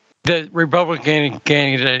the Republican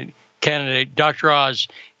candidate, Dr. Oz,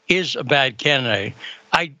 is a bad candidate.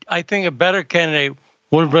 I think a better candidate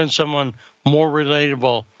would have been someone more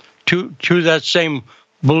relatable to that same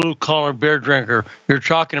blue-collar beer drinker you're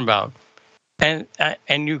talking about. And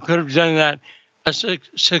you could have done that. A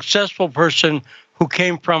successful person who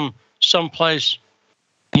came from someplace,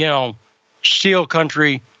 steel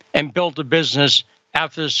country, and built a business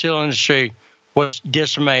after the steel industry was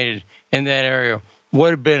decimated in that area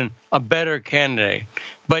would have been a better candidate.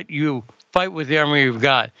 But you fight with the army you've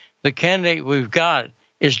got. The candidate we've got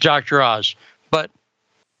is Dr. Oz. But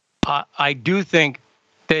I do think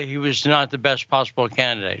that he was not the best possible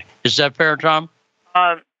candidate. Is that fair, Thom?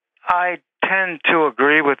 I tend to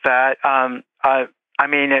agree with that. I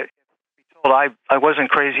wasn't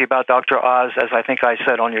crazy about Dr. Oz, as I think I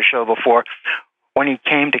said on your show before, when he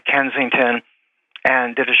came to Kensington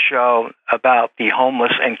and did a show about the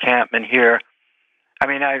homeless encampment here.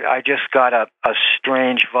 I just got a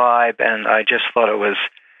strange vibe, and I just thought it was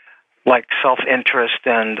like self-interest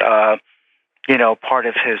and, part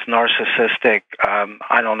of his narcissistic,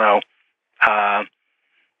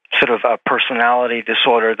 sort of a personality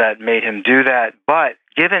disorder that made him do that. But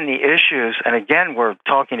given the issues, and again, we're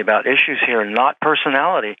talking about issues here, not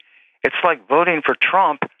personality, it's like voting for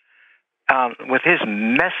Trump with his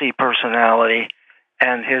messy personality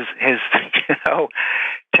and his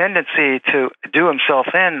tendency to do himself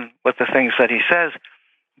in with the things that he says,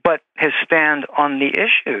 but his stand on the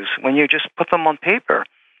issues, when you just put them on paper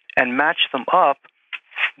and match them up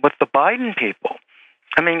with the Biden people,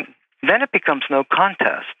 then it becomes no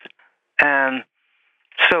contest. And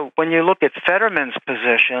so when you look at Fetterman's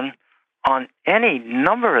position on any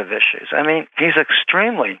number of issues, he's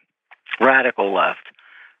extremely radical left.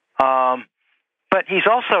 But he's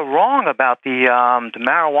also wrong about the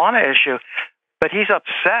marijuana issue. But he's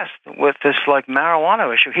obsessed with this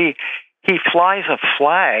marijuana issue. He flies a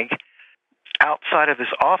flag outside of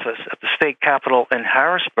his office at the state capitol in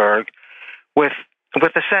Harrisburg with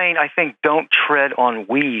the saying, I think, "Don't tread on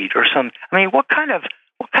weed" or some. What kind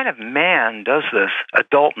of man does this?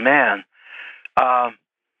 Adult man.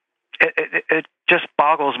 It just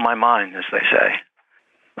boggles my mind, as they say.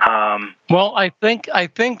 Well, I think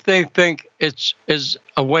they think it's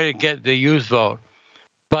a way to get the youth vote,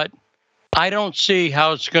 but I don't see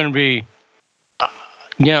how it's going to be,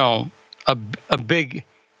 a big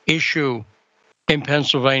issue in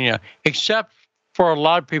Pennsylvania, except for a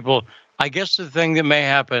lot of people. I guess the thing that may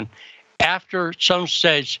happen after some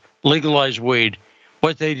states legalize weed,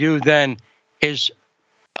 what they do then is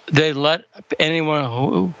they let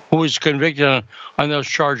anyone who is convicted on those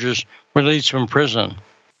charges released from prison.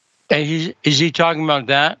 And is he talking about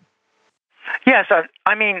that? Yes,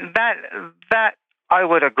 that I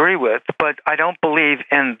would agree with, but I don't believe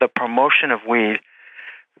in the promotion of weed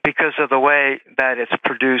because of the way that it's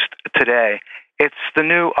produced today. It's the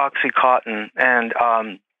new Oxycontin, and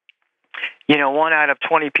 1 out of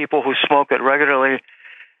 20 people who smoke it regularly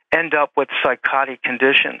end up with psychotic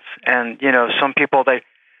conditions, and some people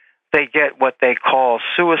they get what they call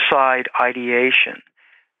suicide ideation,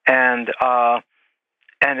 and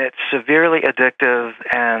it's severely addictive,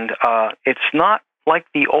 and it's not like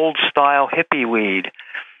the old style hippie weed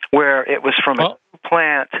where it was from a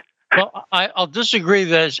plant. Well, I'll disagree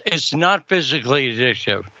that it's not physically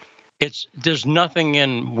addictive. There's nothing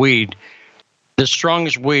in weed. The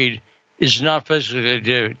strongest weed is not physically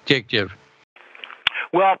addictive.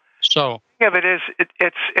 Well, so the thing of it is,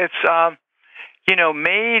 it's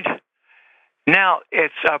made. Now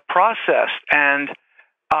it's processed, and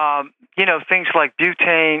things like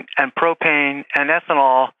butane and propane and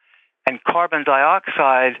ethanol and carbon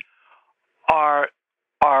dioxide are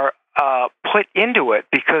put into it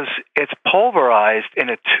because it's pulverized in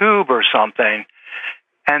a tube or something,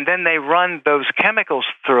 and then they run those chemicals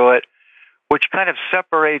through it, which kind of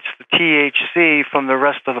separates the THC from the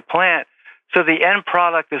rest of the plant. So the end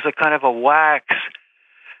product is a kind of a wax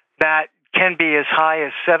that can be as high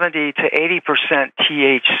as 70 to 80%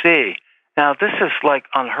 THC. Now, this is like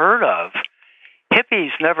unheard of.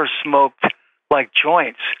 Hippies never smoked like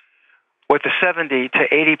joints with the 70 to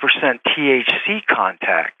 80% THC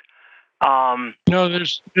contact. No,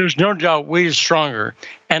 there's no doubt weed is stronger,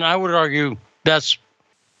 and I would argue that's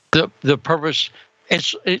the purpose.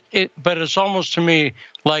 But it's almost to me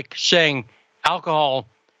like saying alcohol.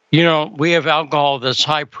 We have alcohol that's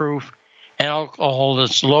high proof and alcohol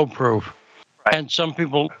that's low proof, right. And some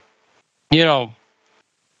people,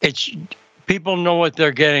 people know what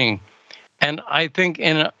they're getting, and I think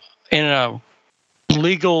in a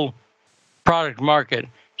legal product market,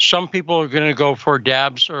 some people are going to go for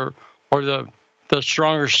dabs or the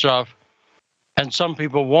stronger stuff, and some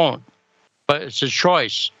people won't. But it's a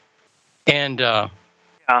choice, and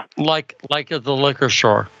like at the liquor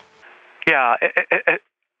store. Yeah,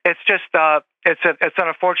 it's just it's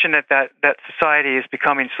unfortunate that society is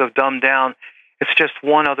becoming so dumbed down. It's just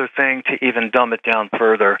one other thing to even dumb it down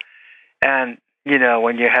further. And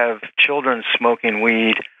when you have children smoking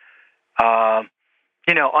weed,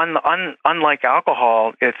 unlike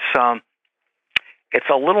alcohol, it's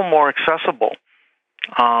a little more accessible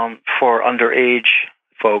for underage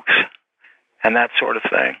folks and that sort of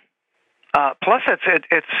thing. Plus,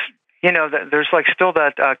 it's there's like still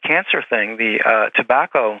that cancer thing, the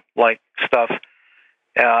tobacco-like stuff.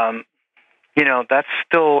 That's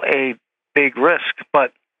still a big risk.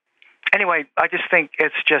 But anyway, I just think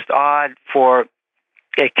it's just odd for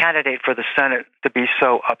a candidate for the Senate to be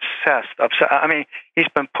so obsessed. I mean, he's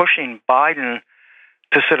been pushing Biden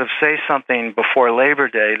to sort of say something before Labor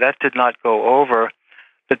Day. That did not go over.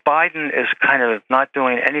 But Biden is kind of not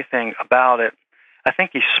doing anything about it. I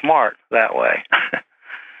think he's smart that way.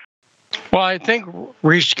 Well, I think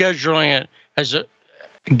rescheduling it as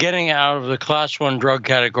getting out of the Class 1 drug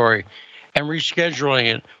category and rescheduling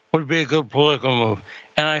it would be a good political move.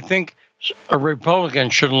 And I think a Republican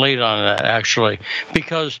should lead on that, actually,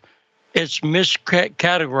 because it's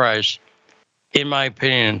miscategorized, in my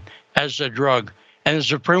opinion, as a drug. And the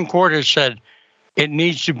Supreme Court has said it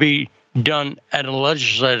needs to be done at a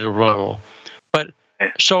legislative level. But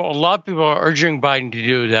so a lot of people are urging Biden to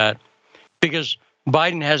do that because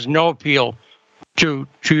Biden has no appeal to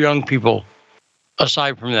young people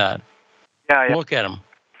aside from that. Yeah. Look at him.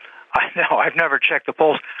 I know. I've never checked the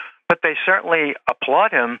polls, but they certainly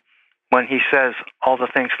applaud him when he says all the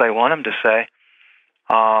things they want him to say,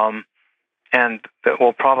 and that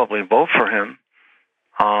will probably vote for him.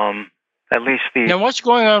 At least Now, what's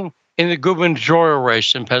going on in the gubernatorial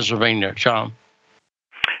race in Pennsylvania, Tom?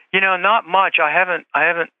 Not much. I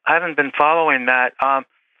haven't been following that. I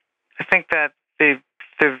think that the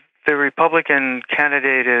Republican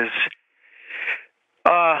candidate is.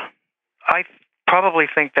 I probably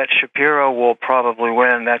think that Shapiro will probably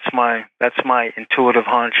win. That's my intuitive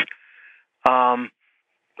hunch.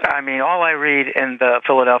 I mean, all I read in the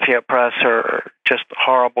Philadelphia press are just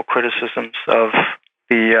horrible criticisms of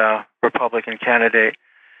the Republican candidate,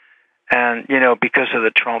 and because of the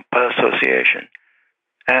Trump association,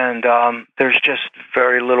 and there's just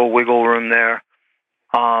very little wiggle room there.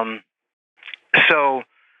 So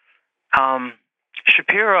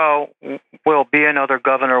Shapiro will be another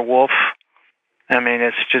Governor Wolf. I mean,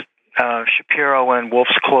 it's just Shapiro in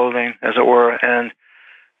wolf's clothing, as it were. And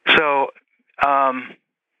so, I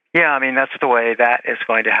mean, that's the way that is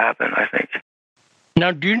going to happen, I think.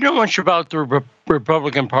 Now, do you know much about the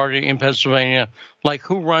Republican Party in Pennsylvania? Like,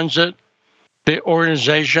 who runs it, the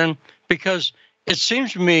organization? Because it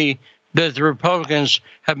seems to me that the Republicans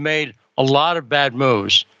have made a lot of bad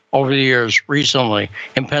moves over the years recently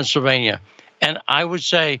in Pennsylvania. And I would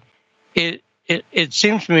say it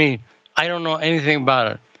seems to me, I don't know anything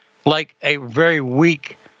about it, like a very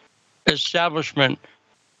weak establishment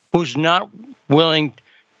who's not willing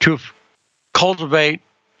to cultivate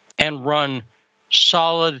and run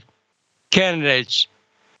solid candidates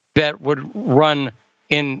that would run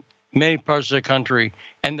in many parts of the country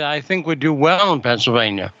and that I think would do well in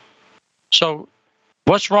Pennsylvania. So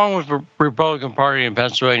what's wrong with the Republican Party in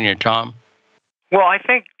Pennsylvania, Tom? Well, I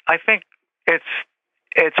think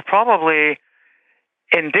it's probably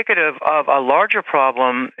indicative of a larger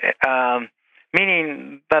problem,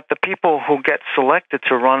 meaning that the people who get selected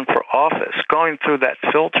to run for office, going through that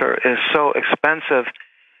filter is so expensive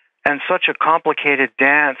and such a complicated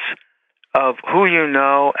dance of who you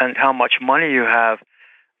know and how much money you have,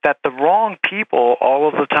 that the wrong people all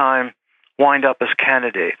of the time wind up as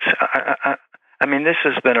candidates. I mean, this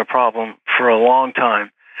has been a problem for a long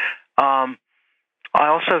time. I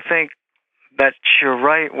also think that you're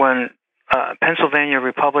right when Pennsylvania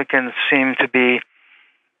Republicans seem to be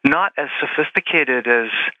not as sophisticated as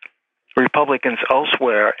Republicans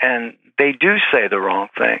elsewhere, and they do say the wrong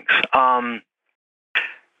things.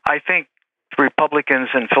 I think Republicans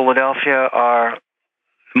in Philadelphia are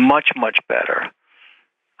much, much better.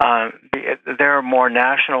 They're more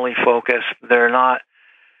nationally focused. They're not.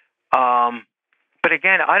 But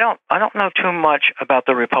again, I don't know too much about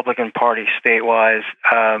the Republican Party statewide.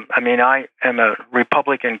 I mean, I am a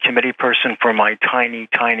Republican committee person for my tiny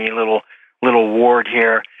little ward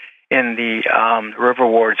here in the River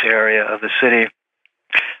Wards area of the city.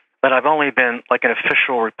 But I've only been like an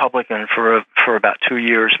official Republican for about 2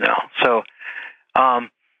 years now. So,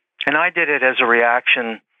 and I did it as a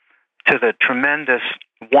reaction to the tremendous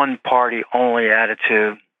one-party only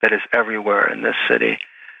attitude that is everywhere in this city.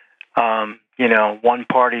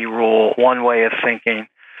 One-party rule, one way of thinking,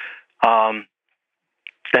 and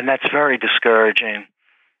that's very discouraging.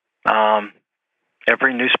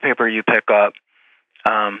 Every newspaper you pick up,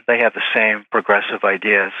 they have the same progressive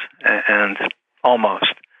ideas, and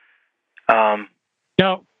almost.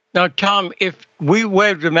 Now, Thom, if we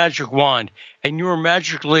waved a magic wand and you were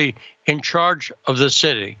magically in charge of the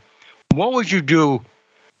city, what would you do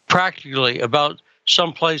practically about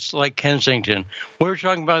someplace like Kensington? We were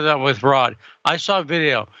talking about that with Rod. I saw a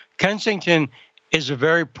video. Kensington is a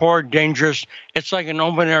very poor, dangerous, it's like an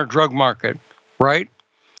open-air drug market, right?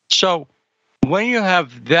 So when you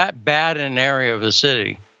have that bad an area of the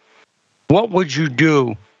city, what would you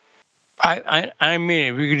do? I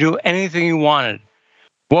mean, if you could do anything you wanted,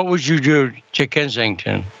 what would you do to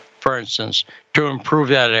Kensington, for instance, to improve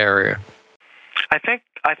that area? I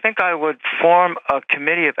think I would form a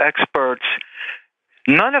committee of experts,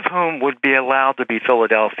 none of whom would be allowed to be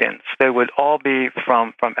Philadelphians. They would all be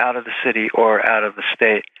from out of the city or out of the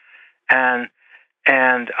state, and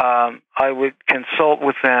I would consult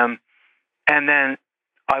with them, and then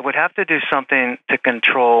I would have to do something to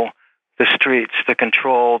control the streets, to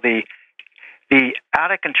control the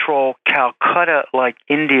out of control Calcutta-like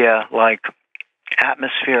India-like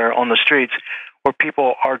atmosphere on the streets, where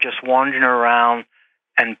people are just wandering around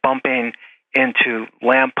and bumping into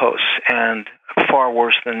lampposts, and far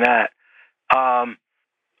worse than that.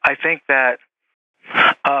 I think that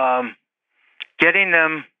getting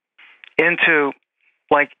them into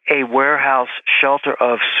like a warehouse shelter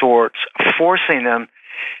of sorts, forcing them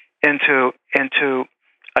into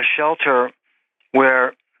a shelter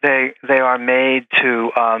where they are made to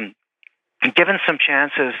given some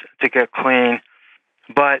chances to get clean,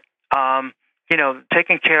 but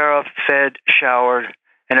taken care of, fed, showered,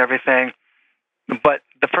 and everything. But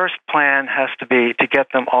the first plan has to be to get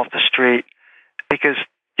them off the street, because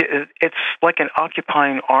it's like an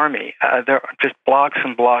occupying army. There are just blocks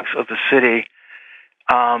and blocks of the city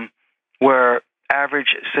where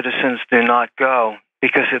average citizens do not go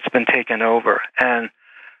because it's been taken over. And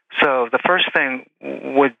so the first thing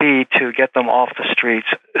would be to get them off the streets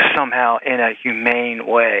somehow in a humane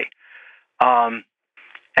way.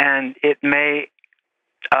 And it may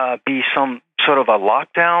be some sort of a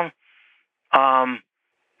lockdown.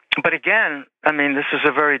 But again, I mean, this is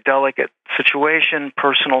a very delicate situation,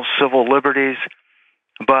 personal civil liberties,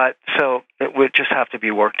 but so it would just have to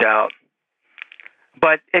be worked out.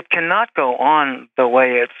 But it cannot go on the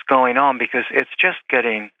way it's going on, because it's just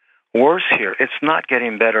getting worse here. It's not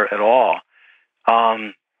getting better at all.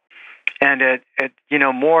 And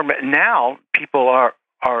more now, people are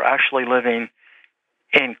actually living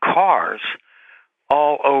in cars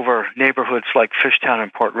all over neighborhoods like Fishtown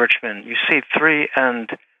and Port Richmond. You see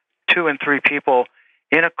 2 and 3 people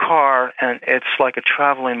in a car, and it's like a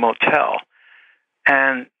traveling motel.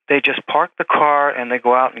 And they just park the car, and they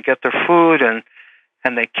go out and get their food, and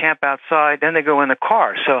they camp outside. Then they go in the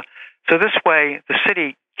car. So this way, the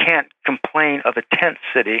city can't complain of a tent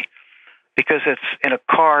city, because it's in a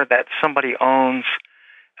car that somebody owns,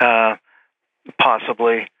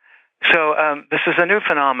 possibly. So this is a new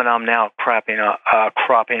phenomenon now cropping up.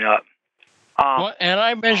 Well, and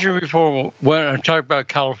I mentioned before when I talked about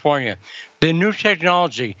California, the new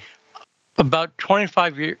technology about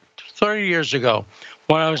 30 years ago,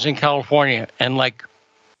 when I was in California, and like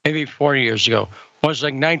maybe 40 years ago, when I was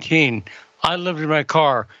like 19, I lived in my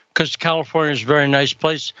car because California is a very nice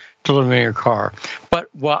place to live in your car. But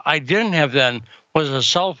what I didn't have then was a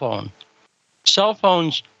cell phone. Cell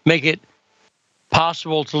phones make it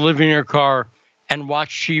possible to live in your car and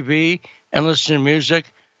watch TV and listen to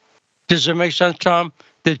music. Does it make sense, Tom?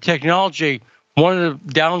 The technology, one of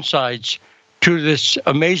the downsides to this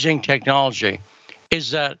amazing technology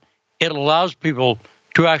is that it allows people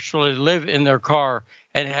to actually live in their car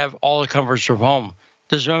and have all the comforts of home.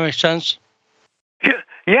 Does that make sense?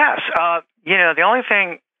 Yes. The only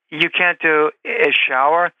thing you can't do is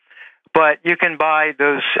shower, but you can buy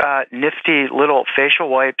those nifty little facial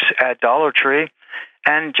wipes at Dollar Tree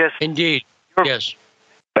and just indeed, yes,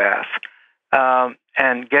 bath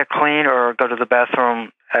and get clean or go to the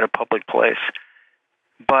bathroom at a public place.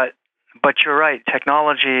 But you're right.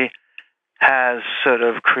 Technology has sort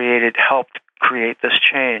of helped create this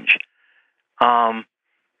change.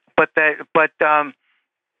 But they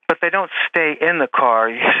don't stay in the car.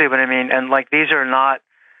 You see what I mean? And these are not.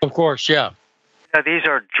 Of course, yeah. These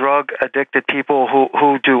are drug-addicted people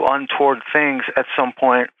who do untoward things at some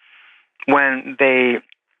point when they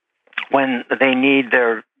need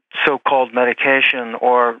their so-called medication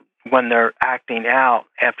or when they're acting out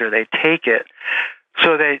after they take it.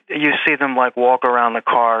 So you see them walk around the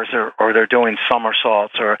cars or they're doing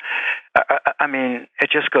somersaults or, it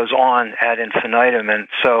just goes on ad infinitum. And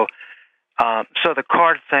so the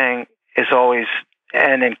card thing is always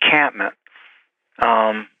an encampment.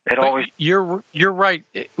 You're right.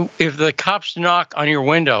 If the cops knock on your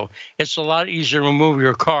window, it's a lot easier to move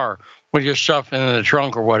your car with your stuff in the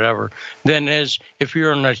trunk or whatever than it is if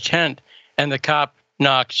you're in a tent and the cop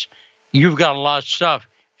knocks. You've got a lot of stuff,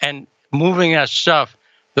 and moving that stuff,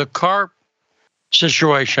 the car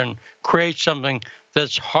situation creates something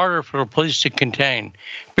that's harder for the police to contain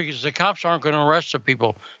because the cops aren't going to arrest the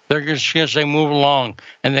people. They're just going to say, move along,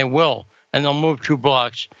 and they will, and they'll move 2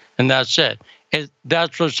 blocks, and that's it.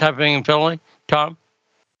 That's what's happening in Philly, Tom?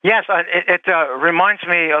 Yes, it reminds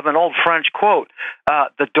me of an old French quote,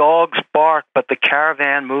 the dogs bark, but the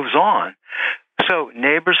caravan moves on. So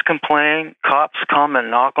neighbors complain, cops come and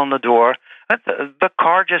knock on the door, the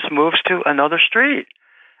car just moves to another street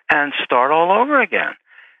and start all over again.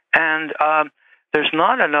 And there's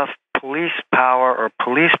not enough police power or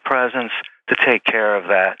police presence to take care of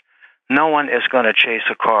that. No one is going to chase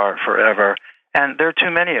a car forever, and there are too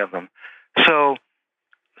many of them. So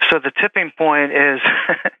the tipping point is,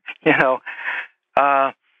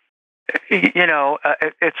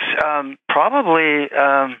 it's probably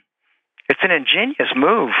it's an ingenious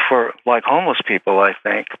move for homeless people, I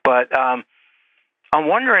think. But I'm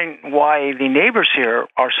wondering why the neighbors here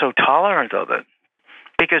are so tolerant of it.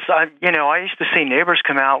 Because I used to see neighbors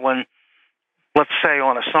come out when, let's say,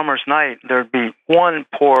 on a summer's night, there'd be one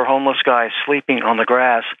poor homeless guy sleeping on the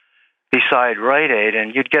grass beside Rite Aid,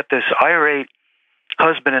 and you'd get this irate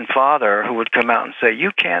husband and father who would come out and say,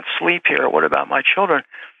 "You can't sleep here. What about my children?"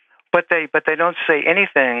 But they don't say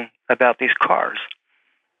anything about these cars.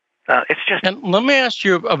 It's just. And let me ask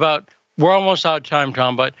you about. We're almost out of time,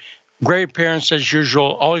 Tom, but great appearance as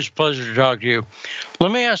usual. Always a pleasure to talk to you.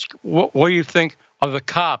 Let me ask what you think of the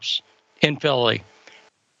cops in Philly.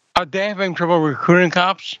 Are they having trouble recruiting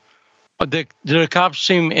cops? Do the cops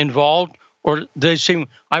seem involved? Or they seem,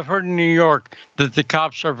 I've heard in New York that the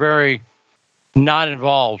cops are very not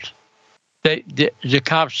involved. The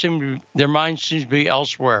cops their mind seems to be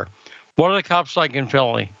elsewhere. What are the cops like in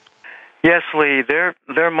Philly? Yes, Lee,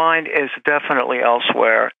 their mind is definitely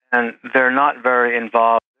elsewhere, and they're not very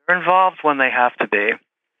involved. They're involved when they have to be.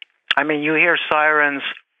 I mean, you hear sirens,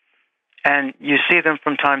 and you see them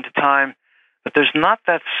from time to time, but there's not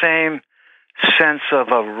that same sense of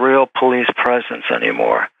a real police presence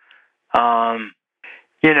anymore.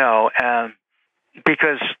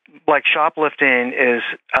 Because shoplifting is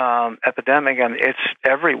epidemic and it's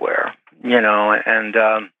everywhere, and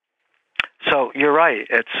so you're right.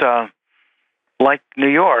 It's like New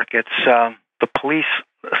York. It's the police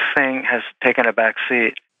thing has taken a back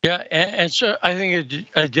seat. Yeah, and so I think it's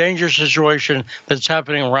a dangerous situation that's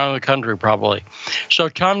happening around the country probably. So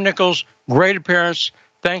Thom Nickels, great appearance.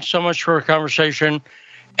 Thanks so much for a conversation,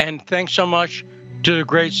 and thanks so much to the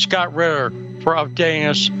great Scott Ritter for updating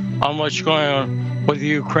us on what's going on with the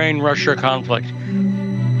Ukraine-Russia conflict.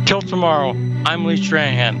 Till tomorrow, I'm Lee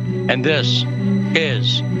Strahan, and this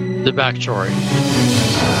is The Backstory.